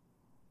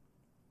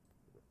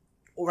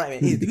 Alright,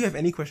 man. Hey, do you have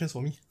any questions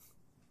for me?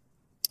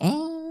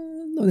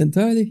 Not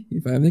entirely.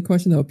 If I have any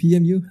question, I'll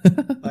PM you.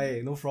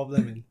 Hey, no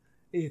problem, man.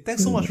 Hey,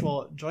 thanks so much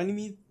for joining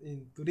me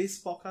in today's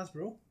podcast,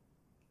 bro.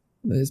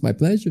 It's my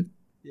pleasure.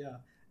 Yeah.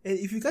 And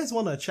if you guys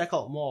want to check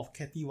out more of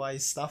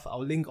CattyY's stuff,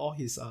 I'll link all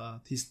his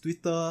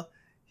Twitter,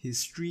 his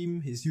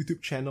stream, his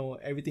YouTube channel,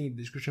 everything in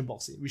the description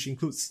box, which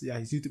includes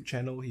his YouTube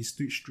channel, his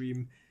Twitch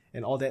stream,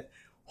 and all that.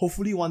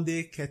 Hopefully one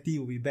day Catty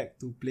will be back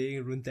to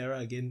playing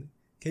Runeterra again.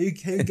 Can you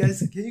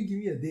guys give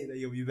me a date that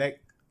you'll be back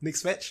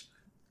next match?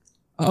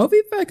 I'll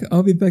be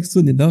back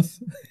soon enough.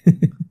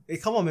 Hey,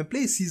 come on, man,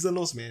 play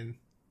seasonals, man.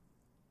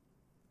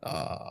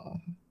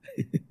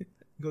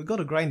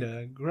 Gotta grind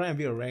a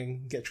bit of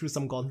rank, get through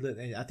some gauntlet,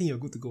 and I think you're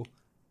good to go.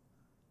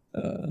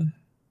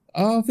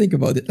 I'll think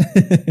about it.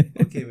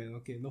 Okay, man.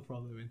 Okay, no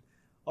problem, man.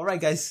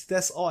 Alright, guys,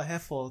 that's all I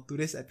have for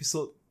today's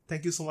episode.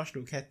 Thank you so much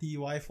to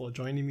CattyY for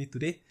joining me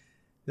today.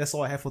 That's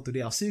all I have for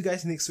today. I'll see you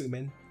guys next week,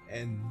 man.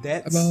 And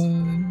that's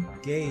Bye-bye.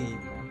 Game.